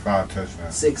 5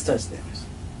 touchdowns. 6 touchdowns.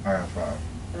 I got 5.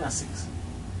 I got 6.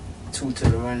 2 to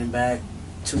the running back,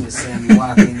 2 to Sammy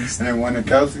Watkins, And then 1 to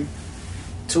Kelsey?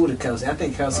 2 to Kelsey. I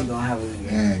think Kelsey gonna have a good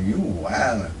game. Man, you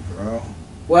wildin', bro.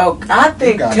 Well, I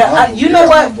think got you my know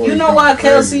what? boy You know going why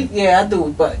Kelsey? crazy. Yeah, I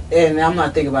do. But and I'm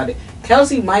not thinking about it.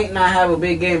 Kelsey might not have a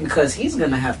big game because he's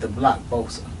gonna have to block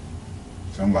Bosa.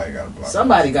 Somebody got to block.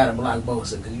 Somebody got to block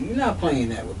Bosa because you're not playing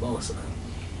that with Bosa.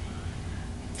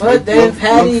 But Look- then look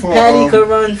Patty for, could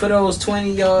run for those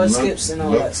 20-yard look- skips and all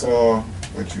look that. So. for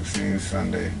what you've seen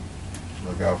Sunday.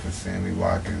 Look out for Sammy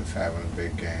Watkins having a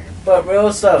big game. But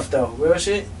real stuff though, real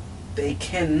shit. They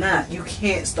cannot. You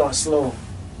can't start slow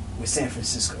with San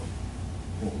Francisco.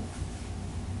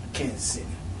 Kansas City.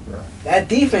 Right. That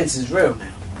defense is real now.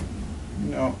 You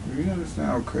know, you understand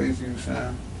how crazy you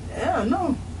sound? Yeah, I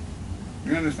know.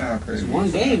 You understand how It's crazy one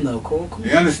you game sound? though, Cole. Come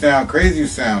You on. understand how crazy you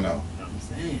sound, though? I'm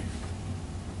saying.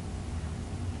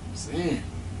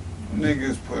 Them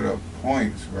niggas put up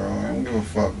points, bro. I don't give a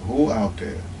fuck who out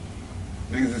there.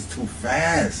 Niggas is too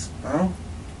fast, bro.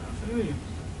 I feel you.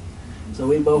 So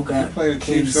we both You got play the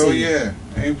Kansas Chiefs all City. year.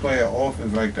 They ain't play an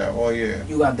offense like that all year.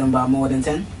 You got them by more than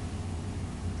 10?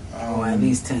 Or at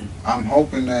least 10. I'm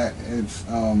hoping that it's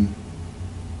A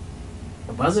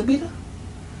buzzer beater?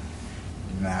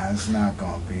 nah, it's not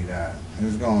gonna be that.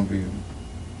 It's gonna be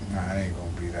nah, it ain't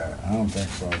gonna be that. I don't think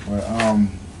so. But I'm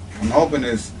hoping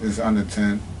it's under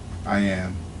 10. I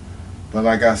am. But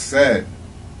like I said,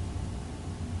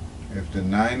 if the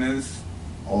Niners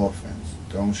offense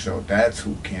don't show, that's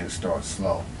who can't start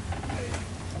slow.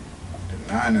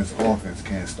 The Niners offense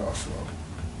can't start slow.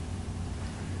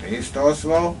 They start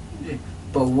slow.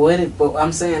 But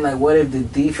I'm saying, like, what if the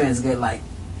defense get like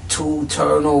 2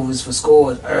 turnovers for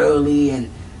scores early and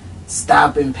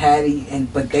stopping Patty,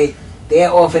 but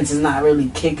their offense is not really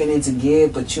kicking into gear,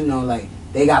 but you know, like,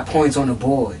 they got points on the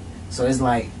board, so it's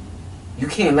like you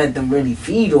can't let them really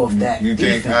feed off that You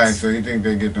think? defense. All right, so you think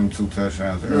they get them 2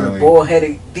 touchdowns You know, early? the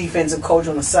ball-headed defensive coach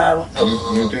on the sideline.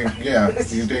 You think? Yeah.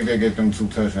 You think they get them 2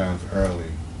 touchdowns early,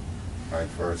 like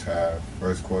first half,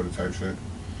 first quarter type shit?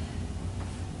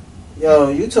 Yo,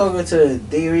 you talking to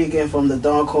D. Regan from the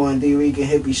Don Cole and D. Regan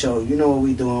Hippie Show. You know what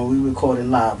we doing. We recording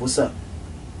live. What's up?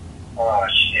 Oh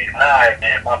shit! Alright,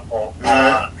 man, my fault.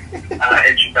 I'll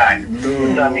hit you back.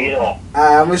 No. Tell me it all.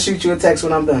 I'm going to shoot you a text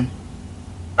when I'm done.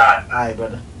 Alright. All right,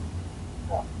 brother.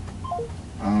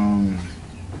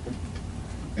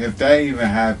 If that even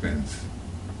happens,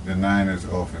 the Niners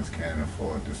offense can't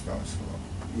afford to start slow.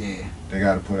 Yeah. They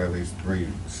got to put at least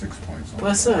 6 points on.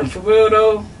 But son, for real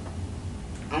though,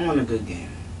 I want a good game.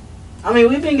 I mean,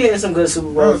 we've been getting some good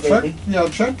Super Bro, Bowls lately.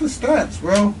 check the stats,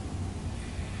 bro.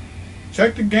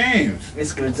 Check the games.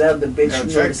 It's Griselda, bitch. Yo, You know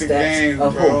the check the stats games,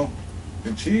 of bro. who?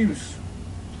 The Chiefs.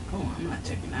 Oh, I'm not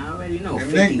checking. I already know.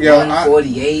 If 51, Nick- yo,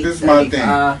 48, this is my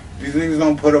 35. These niggas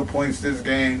don't put up points this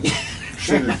game.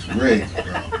 Shit is rigged,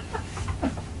 bro.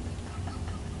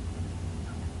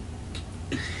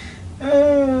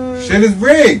 Shit is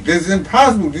rigged. This is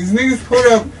impossible. These niggas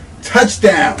put up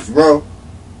touchdowns, bro.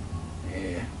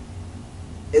 Yeah.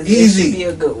 It Easy. should be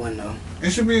a good one, though.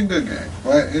 It should be a good game.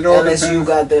 But it all LSU depends.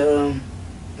 got the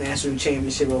national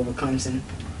championship over Clemson.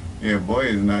 Yeah, boy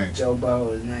is nice. Joe Burrow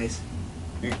is nice.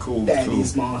 He cool, Daddy too.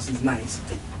 Smalls is nice.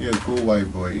 He a cool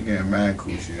white boy. He getting mad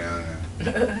coochie down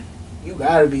there. You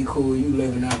gotta be cool. You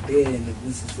living out there in the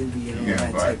Mississippi and all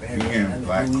that type of He getting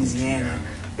black coochie Louisiana.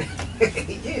 down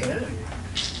Yeah,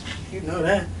 you know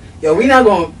that. Yo, we're not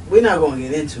gonna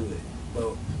get into it,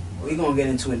 but we're gonna get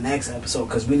into it next episode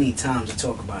because we need time to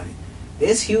talk about it.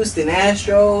 This Houston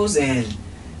Astros and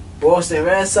Boston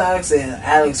Red Sox and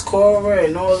Alex Cora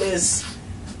and all this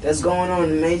that's going on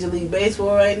in Major League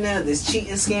Baseball right now, this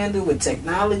cheating scandal with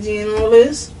technology and all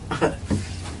this,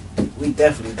 we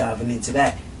definitely diving into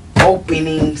that.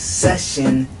 Opening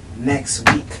session next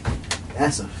week.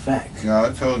 That's a fact. Yo,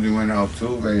 I told you when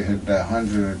Altuve hit that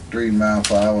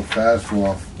 103-mile-per-hour fastball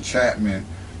off Chapman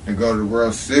to go to the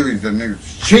World Series, that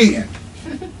nigga's cheating.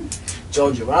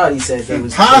 Joe Girardi said It's they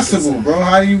was impossible, bro.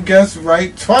 How do you guess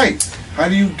right twice? How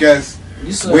do you guess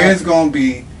where it's going to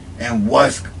be and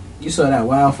what's... You saw that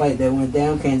wild fight that went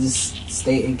down, Kansas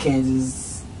State and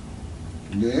Kansas.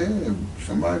 Yeah,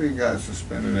 somebody got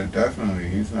suspended indefinitely.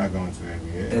 He's not going to the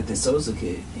NBA. That the Sosa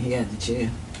kid, he had the chair.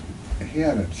 He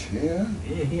had a chair?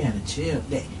 Yeah, he had a chair.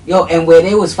 Yo, and where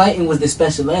they was fighting was the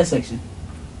special ed section.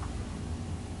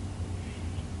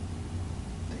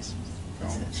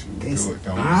 Don't you do it.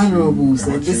 Don't Honorable, you, son.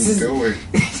 don't This you is do it.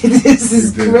 this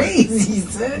is You did crazy, He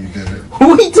son. did it.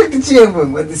 Who he took the chair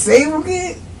from? What, the disabled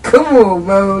kid? Come on,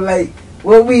 bro. Like,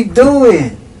 what we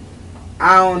doing?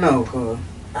 I don't know, cuz.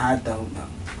 I don't know.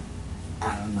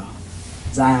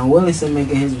 Zion Williamson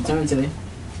making his return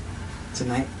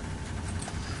tonight.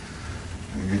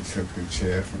 He took the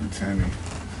chair from Tenny.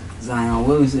 Zion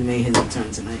Williamson made his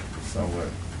return tonight. So what?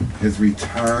 His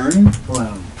return?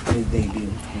 Well, his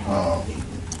debut. Oh.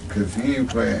 Because he ain't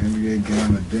play an NBA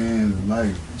game a day in his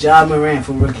life. Ja Morant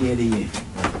for Rookie of the Year.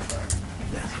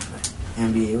 That's a fact.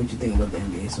 NBA, what you think about the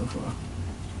NBA so far?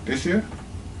 This year?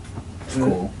 It's Good.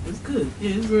 cool. It's good.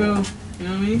 Yeah, it's real. You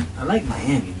know what I mean? I like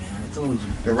Miami, man. I told you.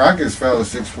 The Rockets fell to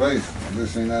 6th place. I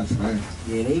just seen that today.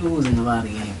 Yeah, they losing a lot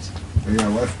of games. They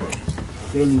got Westbrook.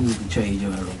 Philly need to trade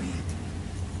Joel Embiid.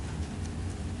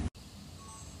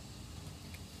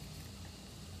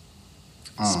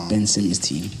 It's Ben Simmons'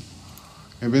 team.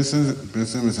 Yeah, Ben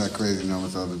Simmons had crazy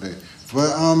numbers the other day.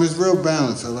 But it's real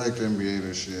balanced. I like the NBA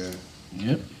this year.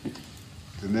 Yep.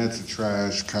 The Nets are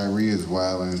trash. Kyrie is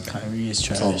wildin'. Kyrie is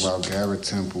trash. Talk about Garrett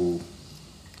Temple.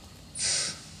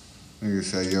 Niggas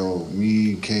say, yo,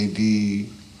 me, KD,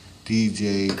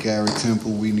 DJ, Garrett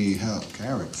Temple, we need help.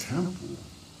 Garrett Temple?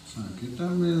 Son, get that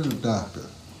man to the doctor.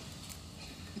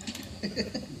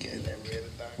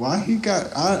 Why he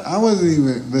got... I wasn't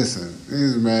even... Listen, he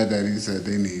was mad that he said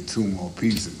they need 2 more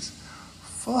pieces.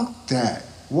 Fuck that.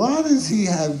 Why does he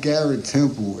have Garrett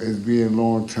Temple as being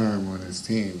long-term on his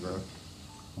team, bro?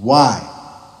 Why?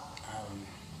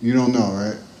 You don't know,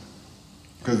 right?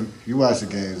 Because you watch the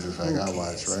games just like I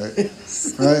watch, right?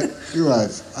 Right? You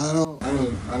watch. I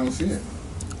don't see it.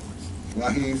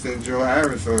 Why he ain't said Joe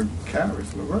Harris or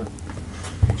Karras, LeBron?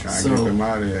 Trying to get them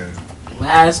out of here.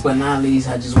 Last but not least,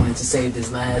 I just wanted to save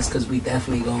this last because we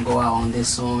definitely gonna go out on this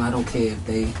song. I don't care if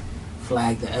they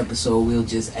flag the episode, we'll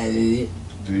just edit it.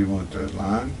 Do you want the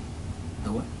line?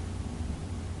 The what?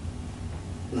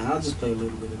 No, I'll just play a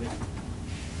little bit of it.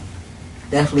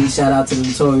 Definitely shout out to the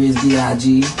Notorious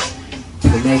B.I.G.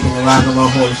 for making the Rock and Roll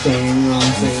Hall of Fame, you know what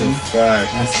I'm saying?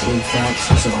 That's a big fact.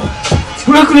 So,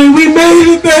 Brooklyn, we made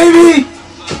it, baby!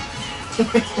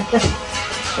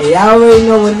 Hey, y'all already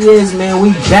know what it is, man.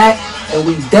 We back, and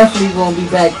we definitely gonna be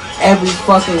back every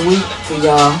fucking week for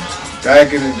y'all.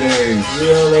 Back in the days.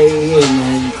 We already here,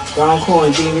 man. Don Core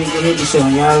and Dricanhippie show,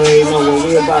 and y'all already know what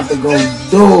we about to go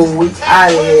do. We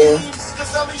out of here.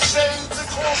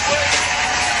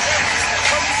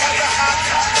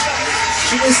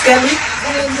 Miss Kelly.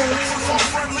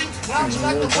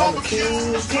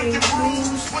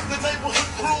 With the neighborhood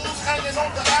crews hanging on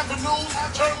the avenues,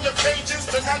 turn your pages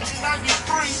to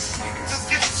 1993. Just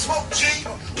get smoked, G.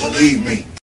 Believe me.